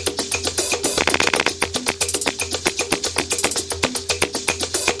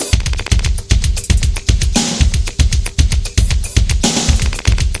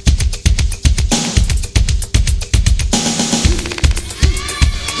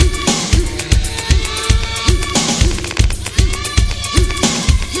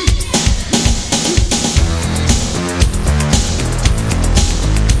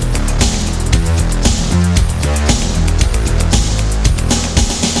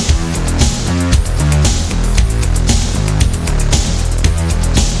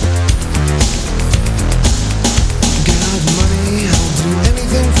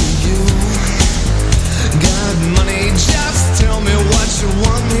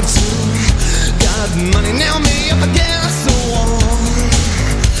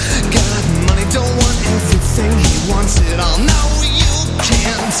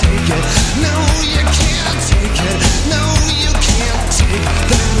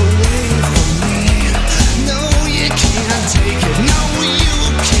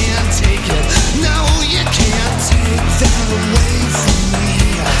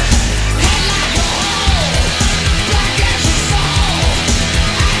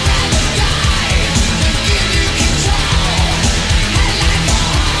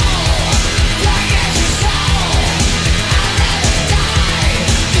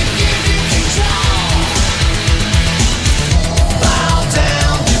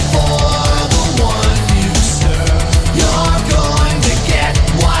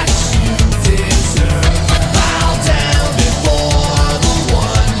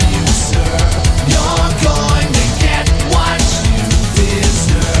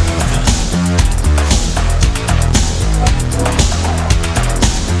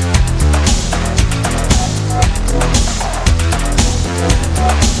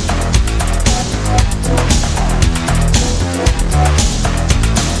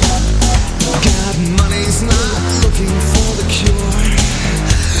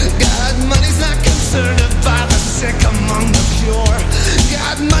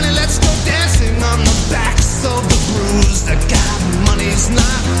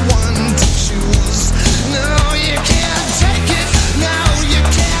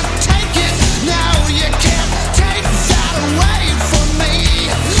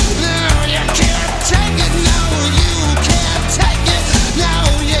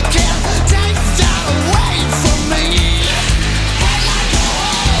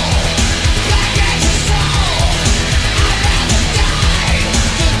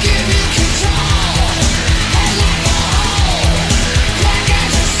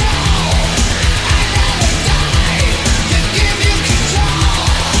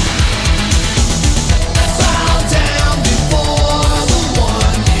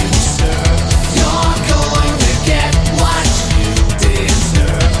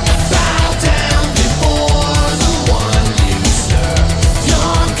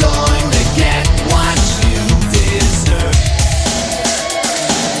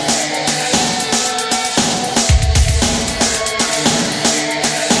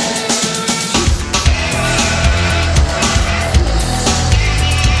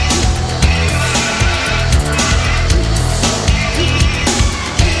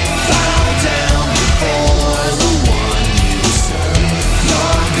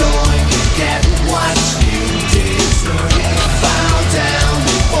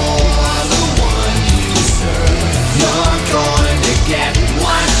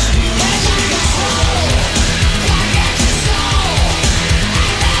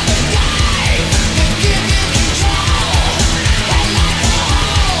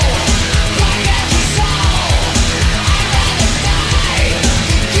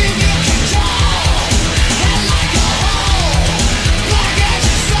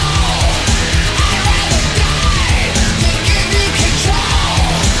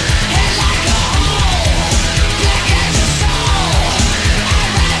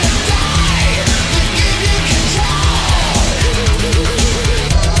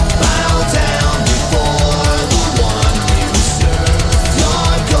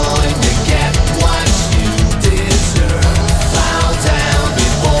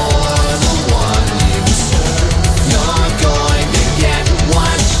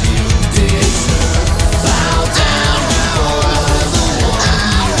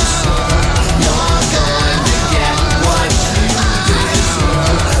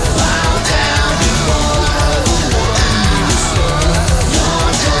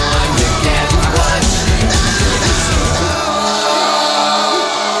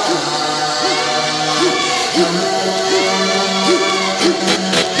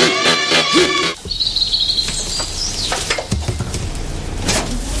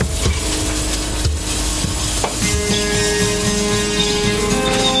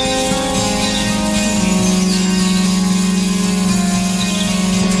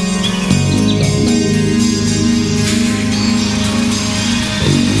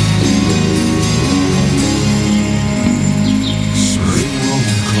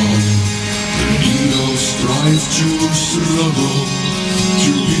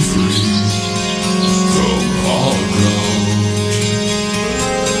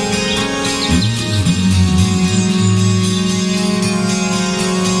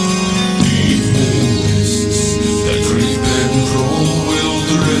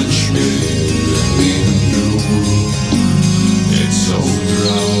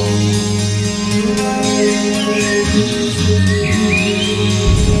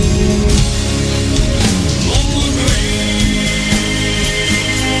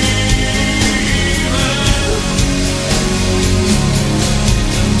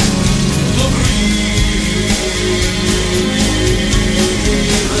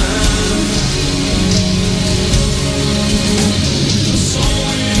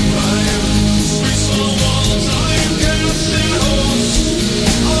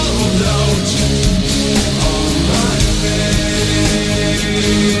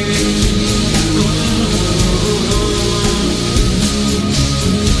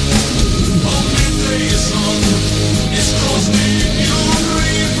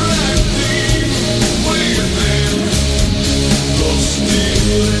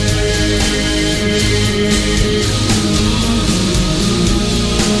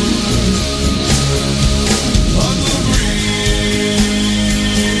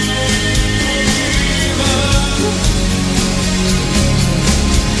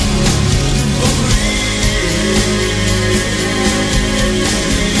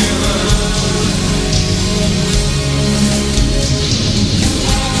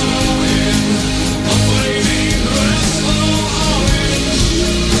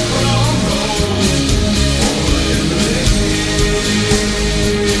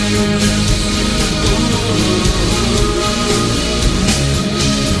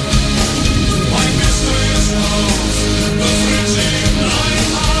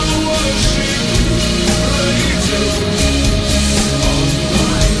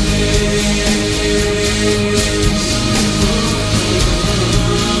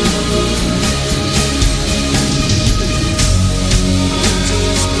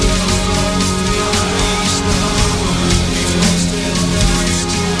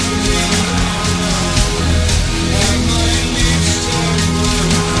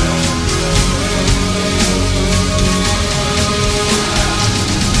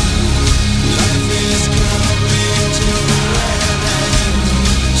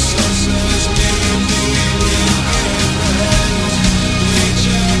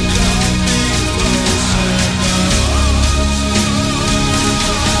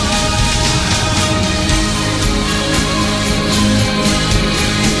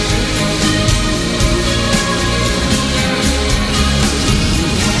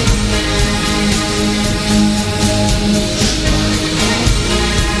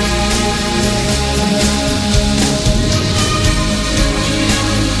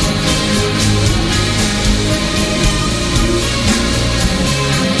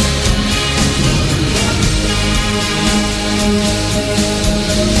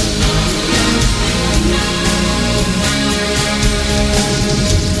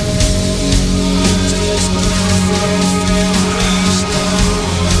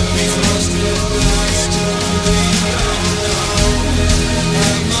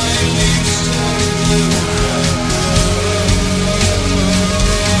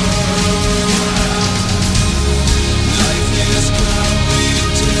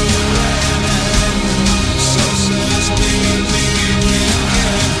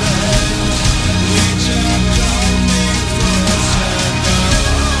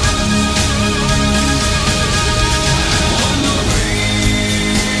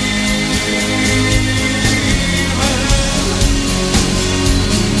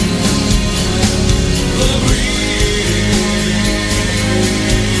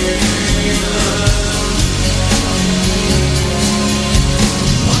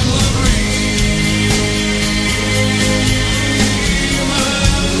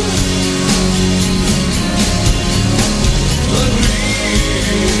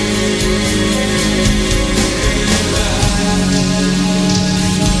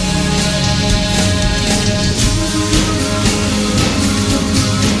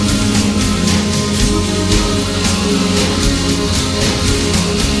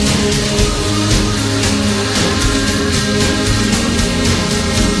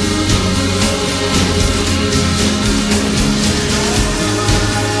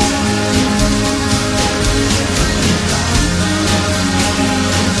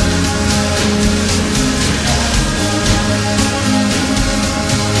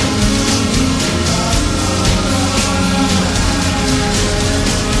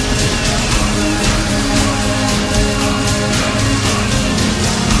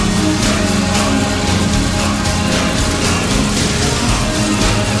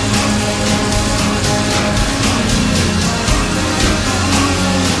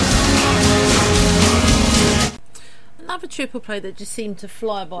 triple play that just seem to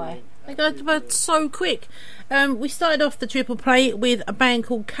fly by. They go by so quick. We started off the triple play with a band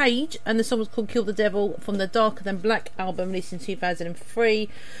called Cage, and the song was called Kill the Devil from the Darker Than Black album released in 2003.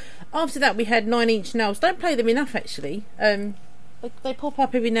 After that we had 9 Inch Nails. Don't play them enough actually. They pop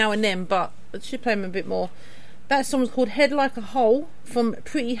up every now and then, but I should play them a bit more. That song was called Head Like a Hole from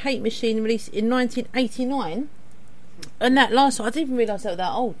Pretty Hate Machine, released in 1989. And that last one, I didn't even realise they were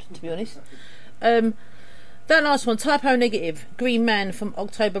that old, to be honest. That last one, Typo Negative, Green Man from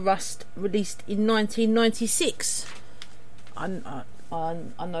October Rust, released in 1996. I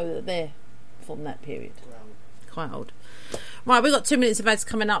know that they're from that period. Quite old. Right, we've got 2 minutes of ads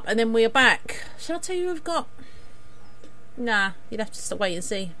coming up, and then we're back. Shall I tell you who we've got? Nah, you'd have to wait and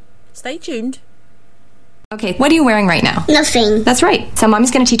see. Stay tuned. Okay, what are you wearing right now? Nothing. That's right. So mommy's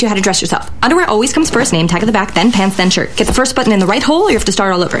going to teach you how to dress yourself. Underwear always comes first, name tag at the back, then pants, then shirt. Get the first button in the right hole or you have to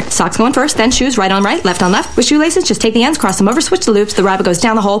start all over. Socks going first, then shoes, right on right, left on left. With shoelaces, just take the ends, cross them over, switch the loops, the rabbit goes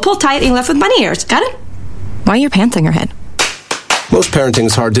down the hole, pull tight, and you're left with bunny ears. Got it? Why are your pants on your head? Most parenting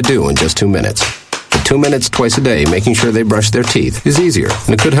is hard to do in just 2 minutes. But 2 minutes twice a day making sure they brush their teeth is easier, and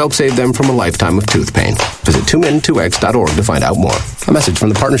it could help save them from a lifetime of tooth pain. Visit 2min2x.org to find out more. A message from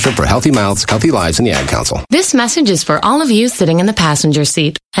the Partnership for Healthy Mouths, Healthy Lives, and the Ad Council. This message is for all of you sitting in the passenger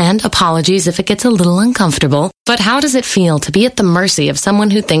seat. And apologies if it gets a little uncomfortable. But how does it feel to be at the mercy of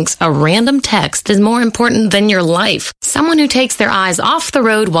someone who thinks a random text is more important than your life? Someone who takes their eyes off the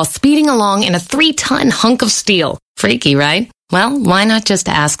road while speeding along in a 3-ton hunk of steel. Freaky, right? Well, why not just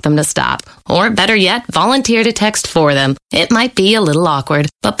ask them to stop? Or better yet, volunteer to text for them. It might be a little awkward,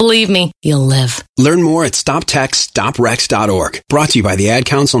 but believe me, you'll live. Learn more at stoptextstoprex.org. Brought to you by the Ad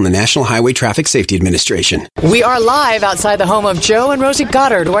Council and the National Highway Traffic Safety Administration. We are live outside the home of Joe and Rosie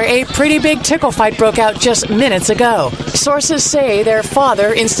Goddard, where a pretty big tickle fight broke out just minutes ago. Sources say their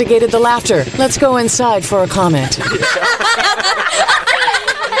father instigated the laughter. Let's go inside for a comment.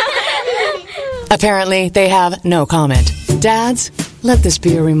 Apparently, they have no comment. Dads, let this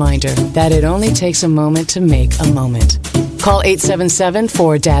be a reminder that it only takes a moment to make a moment. Call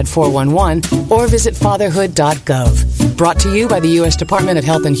 877-4DAD-411 or visit fatherhood.gov. Brought to you by the U.S. Department of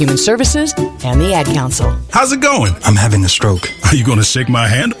Health and Human Services and the Ad Council. How's it going? I'm having a stroke. Are you going to shake my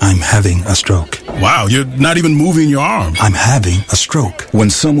hand? I'm having a stroke. Wow, you're not even moving your arm. I'm having a stroke.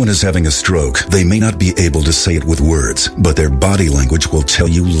 When someone is having a stroke, they may not be able to say it with words, but their body language will tell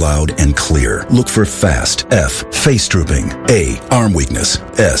you loud and clear. Look for FAST. F. Face drooping. A. Arm weakness.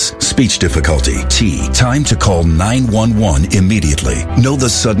 S. Speech difficulty. T. Time to call 911 immediately. Know the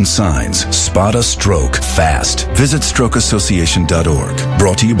sudden signs. Spot a stroke fast. Visit strokeassociation.org.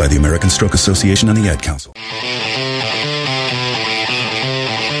 Brought to you by the American Stroke Association and the Ad Council.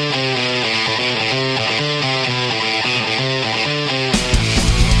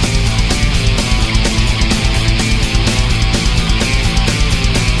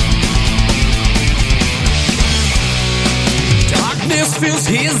 Fills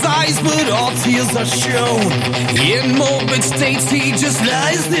his eyes, but all tears are shown. In morbid states, he just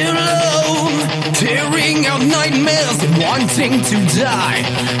lies there alone, tearing out nightmares and wanting to die,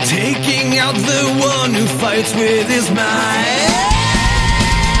 taking out the one who fights with his mind.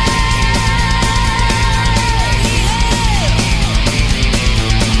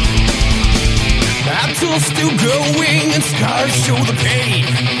 Battle's still going and scars show the pain.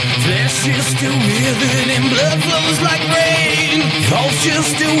 Flesh is still withered and blood flows like rain. Vultures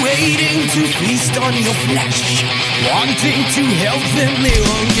still waiting to feast on your flesh, wanting to help them, they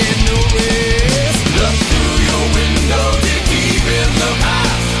won't get no rest. Look through your window, dig deep in the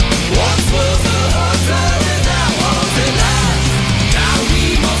past. Once was a hunter and now was an ass. Now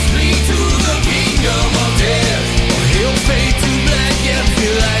we must flee to the kingdom of death, or he'll fade to black and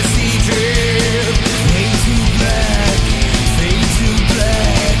feel icy dread. Fade to black, fade to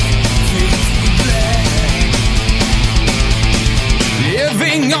black, fade to black.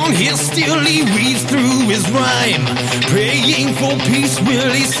 Living on his still, he weaves through his rhyme, praying for peace,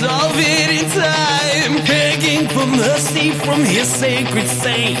 will he solve it in time? Begging for mercy from his sacred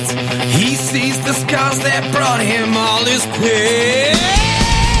saint, he sees the scars that brought him all his pain.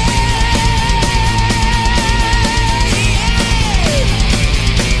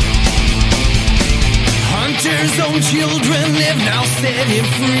 Hunter's own children have now set him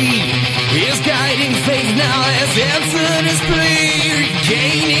free. His guiding faith now has answered his plea,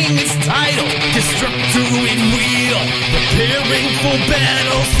 regaining his title, destructor in wheel, preparing for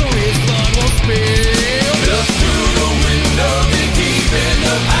battle so his blood won't spill. Look through the window, dig deep in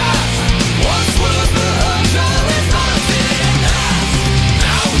the past. Once was the hunter and hunted and asked.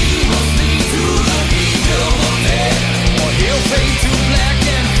 Now he must lead to the kingdom of death, or he'll fade to black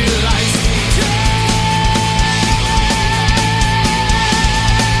and feel icy dread.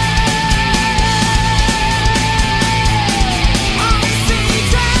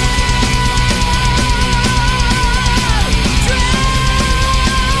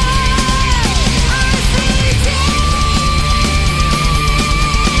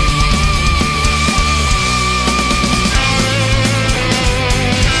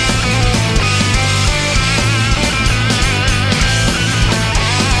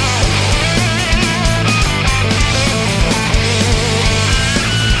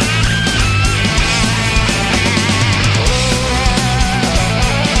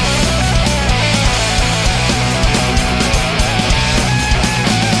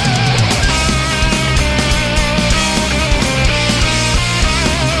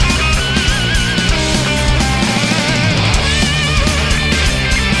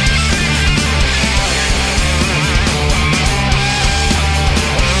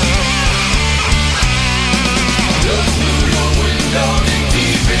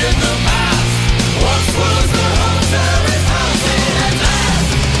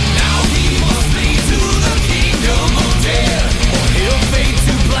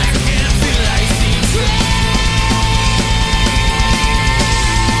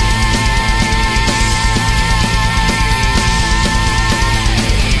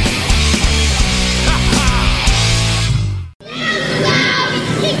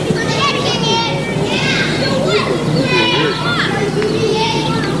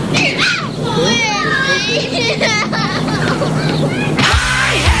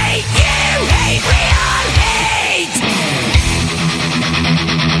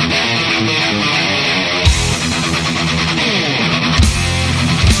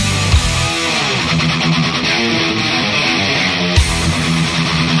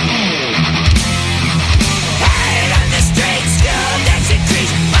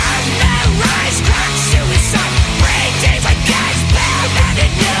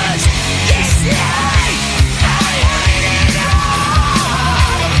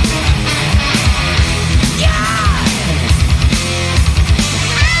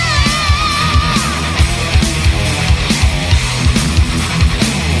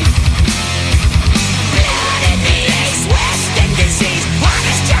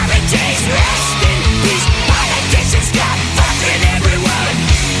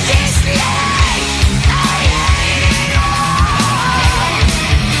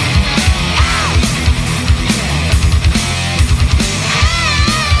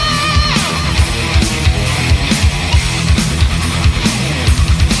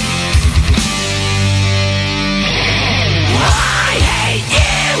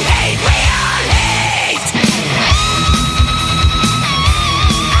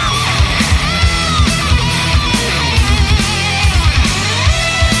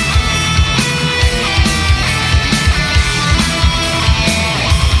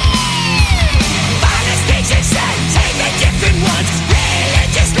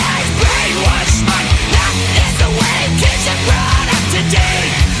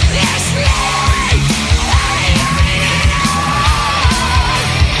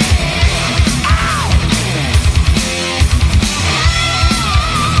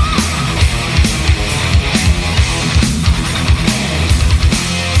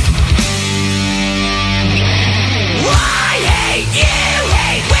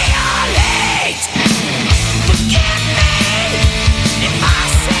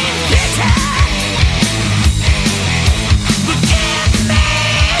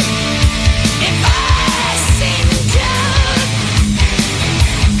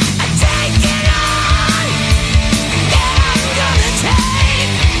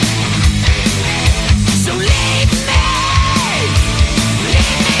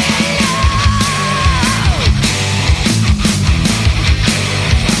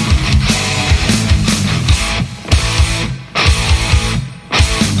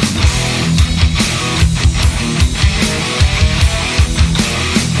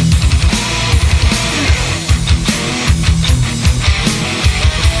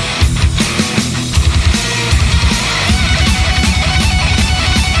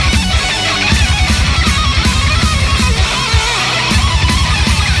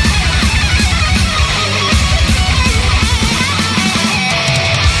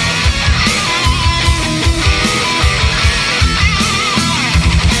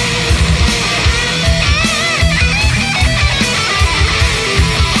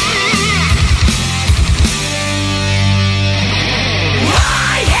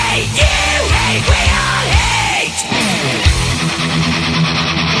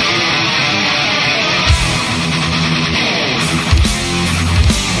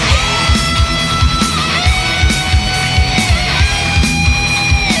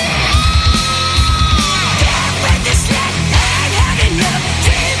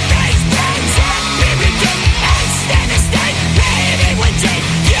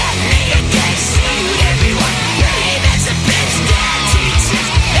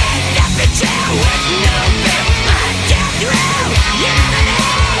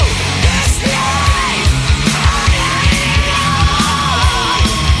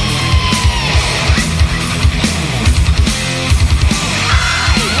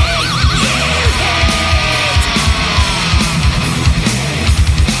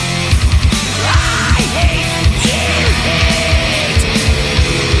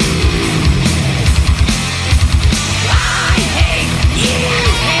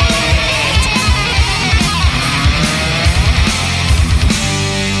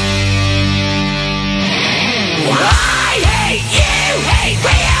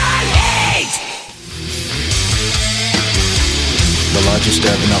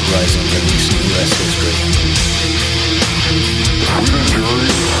 disturbing uprising in recent US history. We the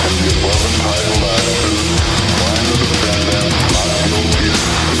jury and the above entitled attitude find the defendant not guilty,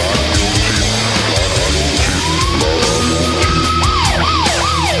 not guilty, not guilty, not guilty.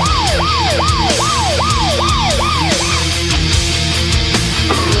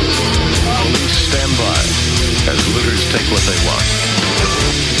 Police stand by as looters take what they want.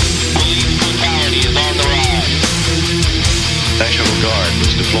 Police brutality is on the rise. National Guard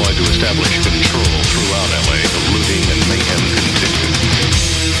was deployed to establish control throughout LA. The looting and mayhem continued.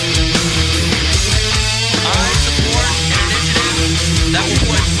 I support an initiative that will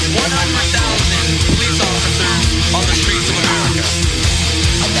put 100,000 police officers on the streets of America.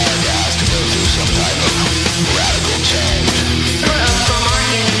 America has to go through some type of radical change. From our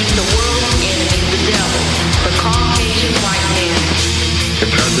enemy, the world's enemy, the devil, the Caucasian white man.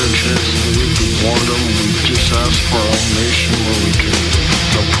 We've had their chance to leave. We warned them. We just asked for our nation where we can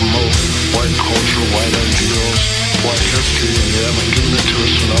promote white culture, white ideals, white history, and they haven't given it to us,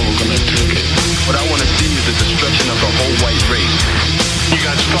 so now we're going to take it. What I want to see is the destruction of the whole white race. You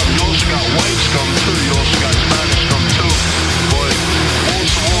got scum. You also got white scum, too. You also got Spanish scum, too. But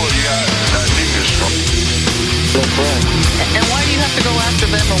most of all, you got nigger scum. And why do you have to go after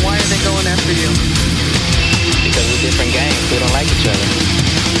them, or why are they going after you? Because we're different gangs. We don't like each other.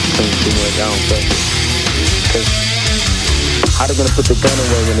 Two more down, because how they gonna put the gun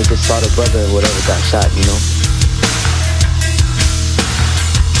away when they just saw their brother or whatever got shot, you know?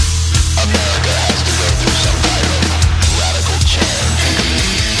 America has to go through some type of radical change.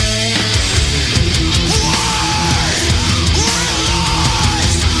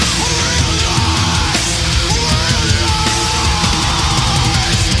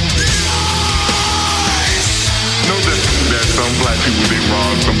 Know that some black people they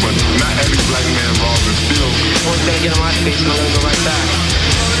rob some, but not every black man robs and steals. One's gonna get on my face and I'm gonna go right back.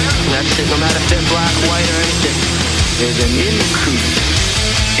 And that's it, no matter if they're black, white, or anything. There's an increase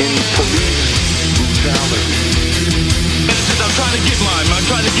in police brutality. I'm trying to get mine, man. I'm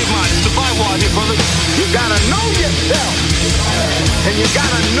trying to get mine. It's survival out here, brother. You gotta know yourself, and you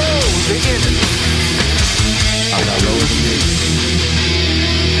gotta know the enemy. I'm not lower than you.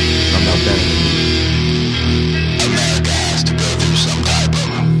 I'm not better than you. America has to go through some type of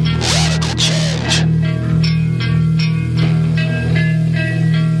radical change.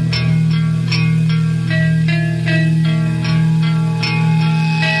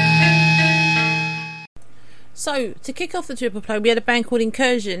 So, to kick off the triple play, we had a band called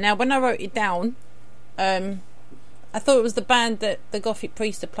Incursion. Now, when I wrote it down, I thought it was the band that the Gothic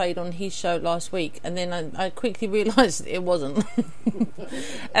Priest had played on his show last week, and then I quickly realised it wasn't.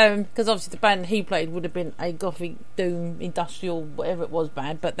 Because obviously the band he played would have been a Gothic, Doom, Industrial, whatever it was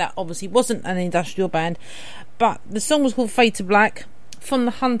band, but that obviously wasn't an industrial band. But the song was called Fade to Black, from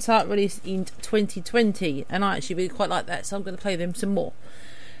The Hunter, released in 2020, and I actually really quite like that, so I'm going to play them some more.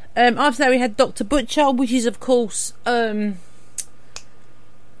 After that we had Dr. Butcher, which is of course and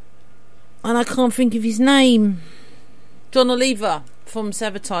I can't think of his name, John Oliver from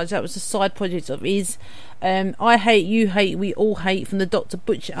Sabotage. That was a side project of his. I Hate, You Hate, We All Hate from the Dr.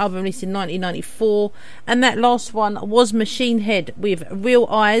 Butcher album released in 1994, and that last one was Machine Head with Real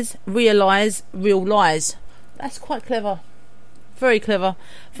Eyes, Realize, Real Lies. That's quite clever, very clever,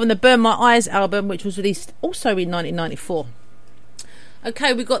 from the Burn My Eyes album, which was released also in 1994.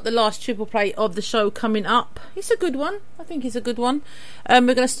 Okay, we've got the last triple play of the show coming up. It's a good one. I think it's a good one. We're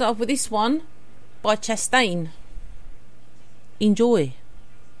going to start off with this one by Chastain. Enjoy.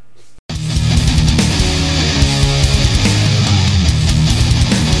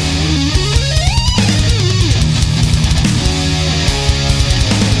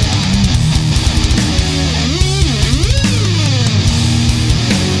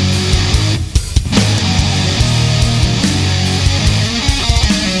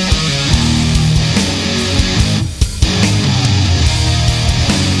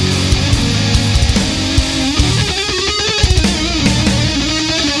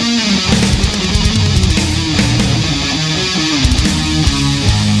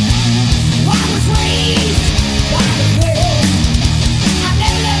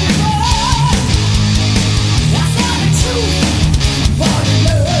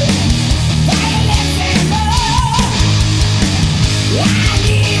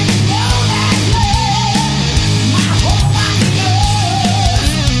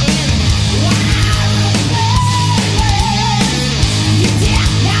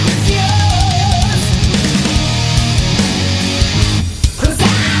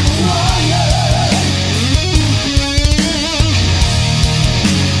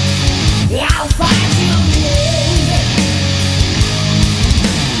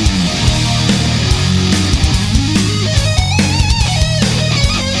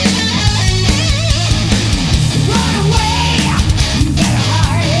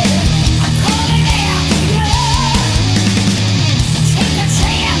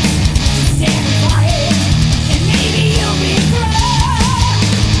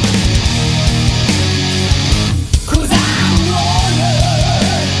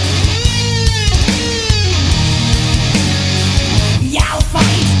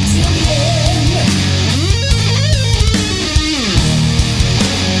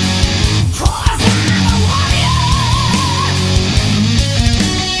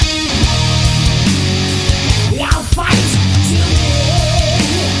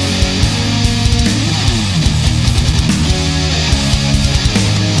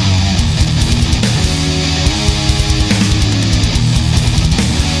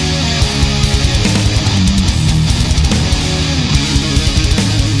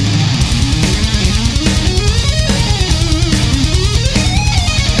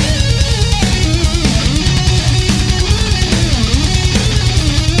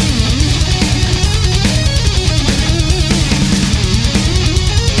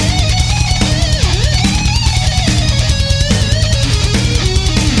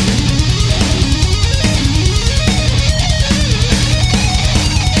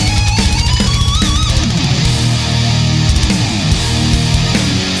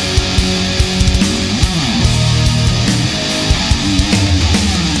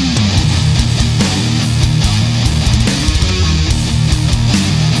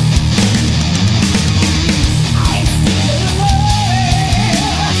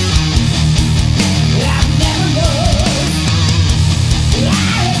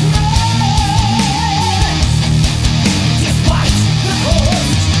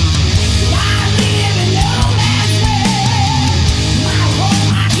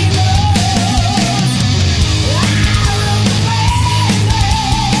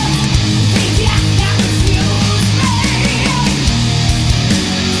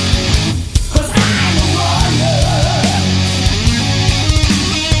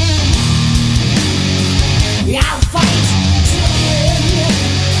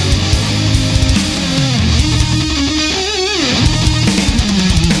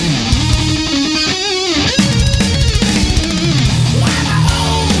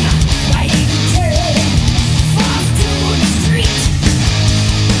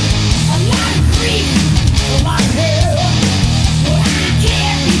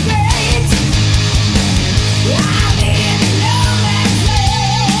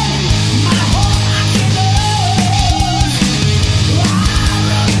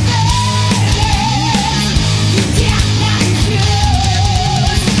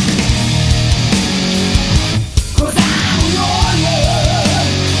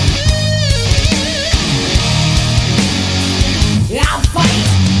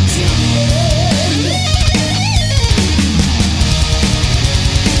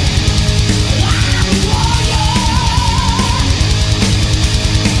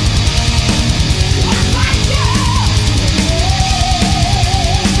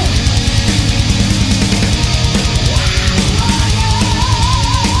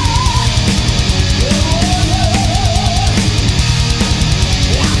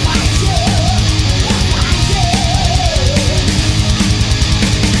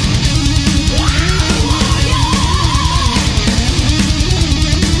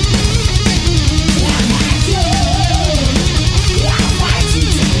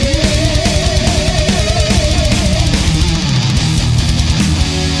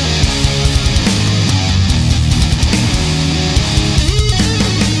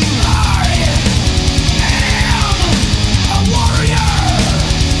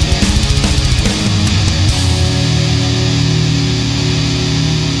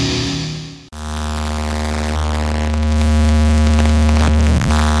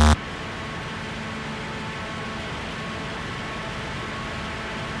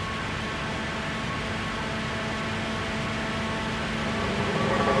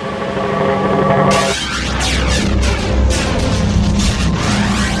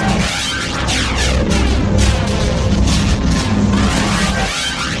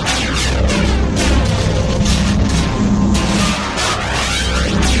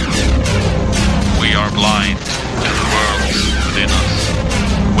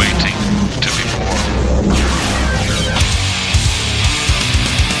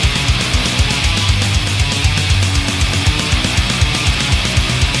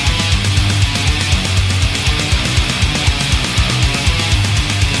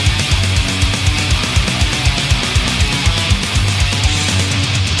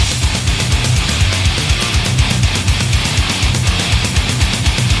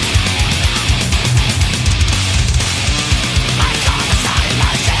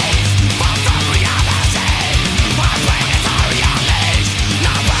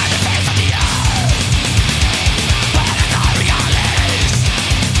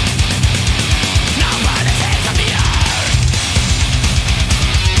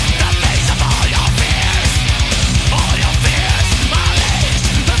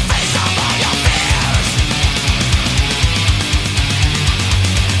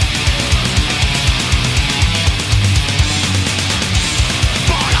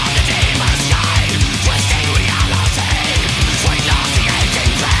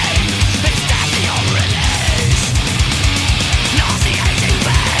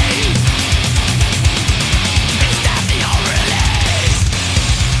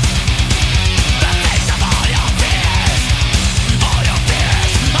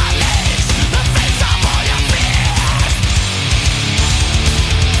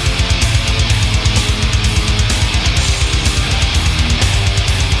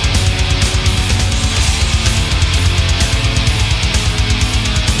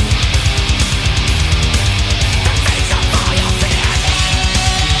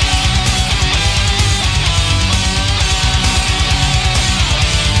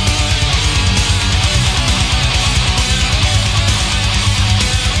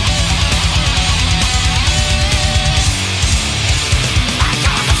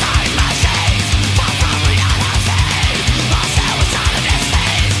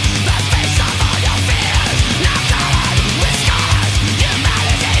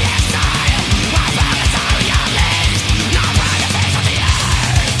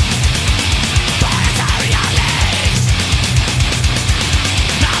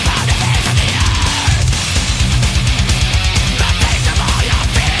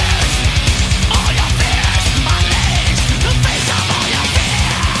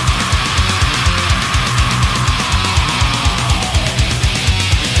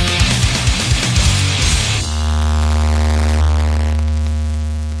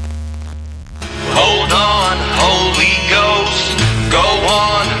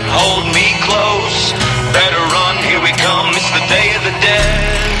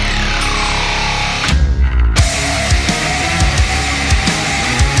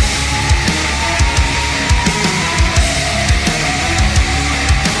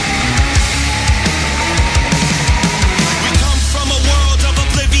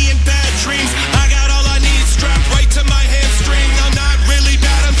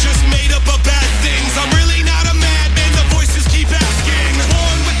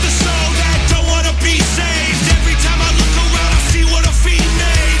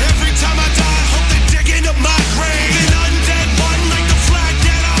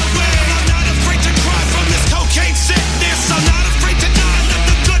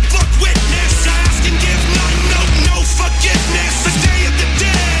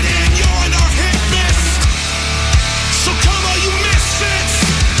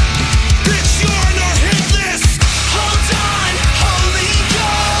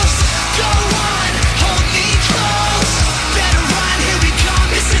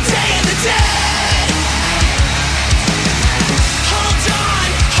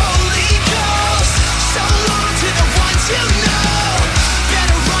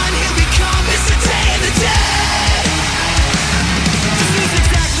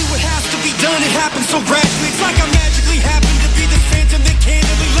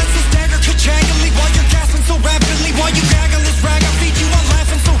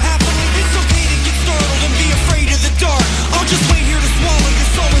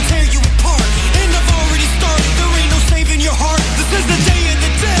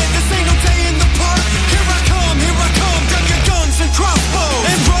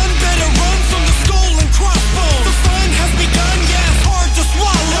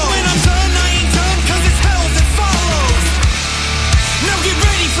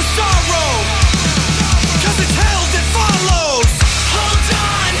 for sorrow, 'cause it's hell that follows. Hold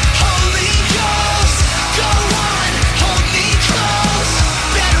on, Holy Ghost, go on, hold me close.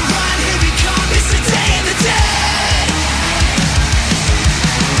 Better run, here we come, it's the day of the dead.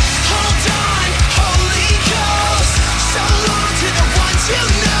 Hold on, Holy Ghost, so long to the ones you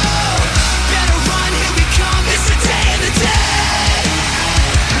know. Better run, here we come, it's the day of the dead.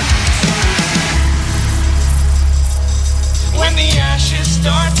 When the ashes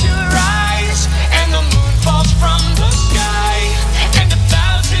start to rise and the moon falls from the sky and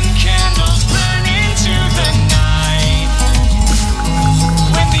 1,000 candles burn into the night,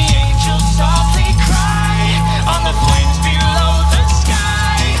 when the angels softly cry on the flames below the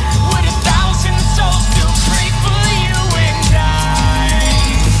sky, would 1,000 souls still pray for you and I?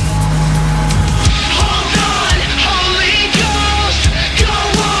 Hold on, Holy Ghost, go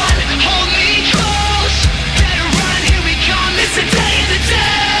on, hold me close. Better run, here we come, it's the day of the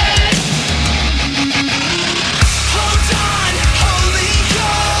dead. Hold on, Holy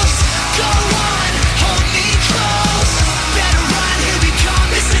Ghost, go on, hold me close. Better run, here we come,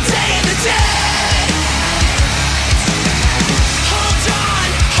 it's the day of the dead. Hold on,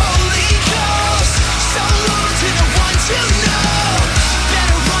 Holy Ghost, so long to the ones you know.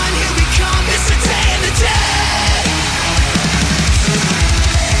 Better run, here we come, it's the day of the dead.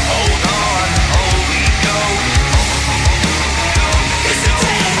 Hold on, Holy Ghost, it's the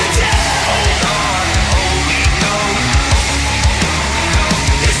day of the dead. Hold on, Holy Ghost,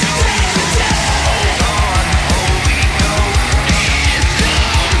 it's the day of the dead. Hold on, Holy Ghost,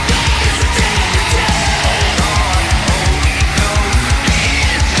 it's the day of the dead. Hold on, Holy Ghost,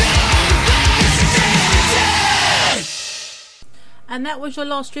 it's the day of the dead. And that was your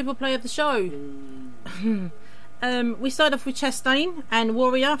last triple play of the show. We started off with Chastain and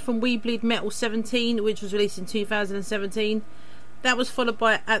Warrior from We Bleed Metal 17, which was released in 2017. That was followed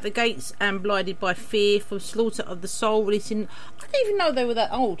by At the Gates and Blinded by Fear from Slaughter of the Soul, released in, I didn't even know they were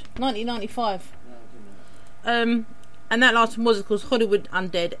that old, 1995. And that last one was, of course, Hollywood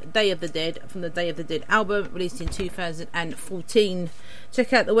Undead, Day of the Dead, from the Day of the Dead album, released in 2014.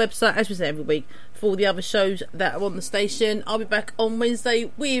 Check out the website, as we say every week, for all the other shows that are on the station. I'll be back on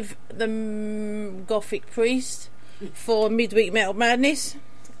Wednesday with the Gothic Priest for Midweek Metal Madness.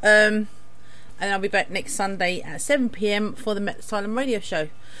 And I'll be back next Sunday at 7 PM for the Metal Asylum radio show.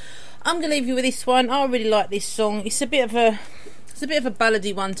 I'm going to leave you with this one. I really like this song. It's a bit of a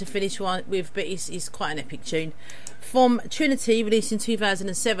ballady one to finish with, but it's quite an epic tune. From Trinity, released in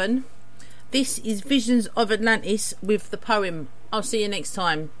 2007. This is Visions of Atlantis with the poem. I'll see you next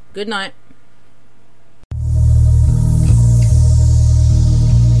time. Good night.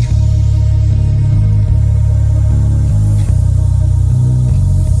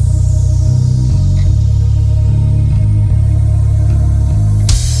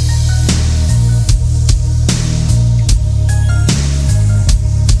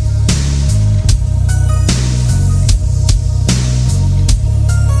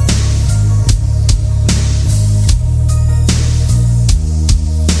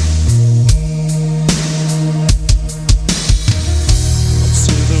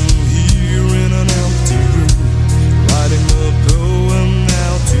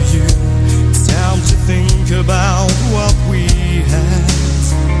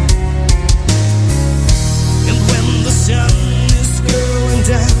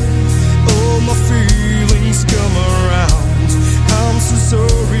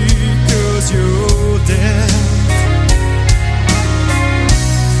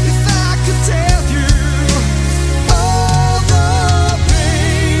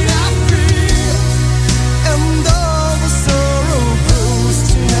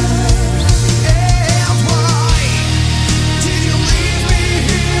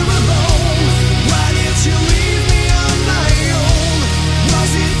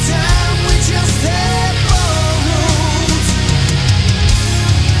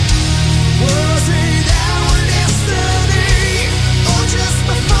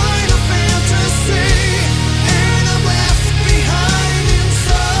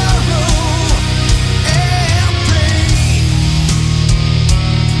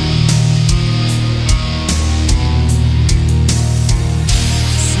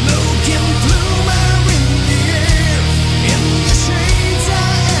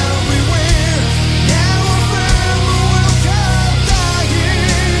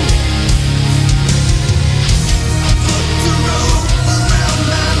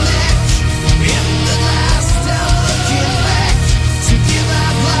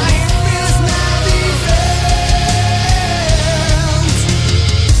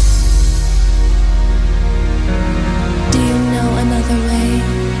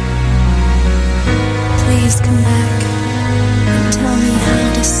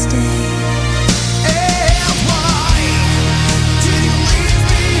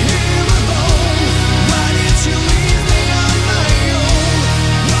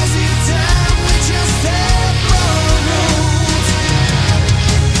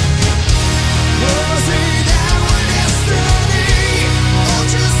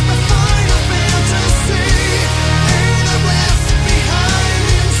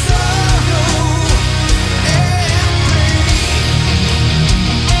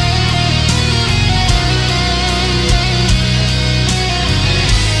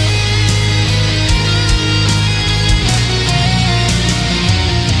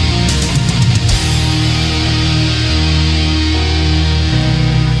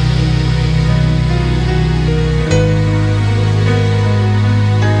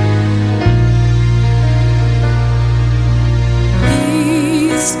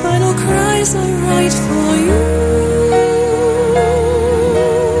 eyes are right for you.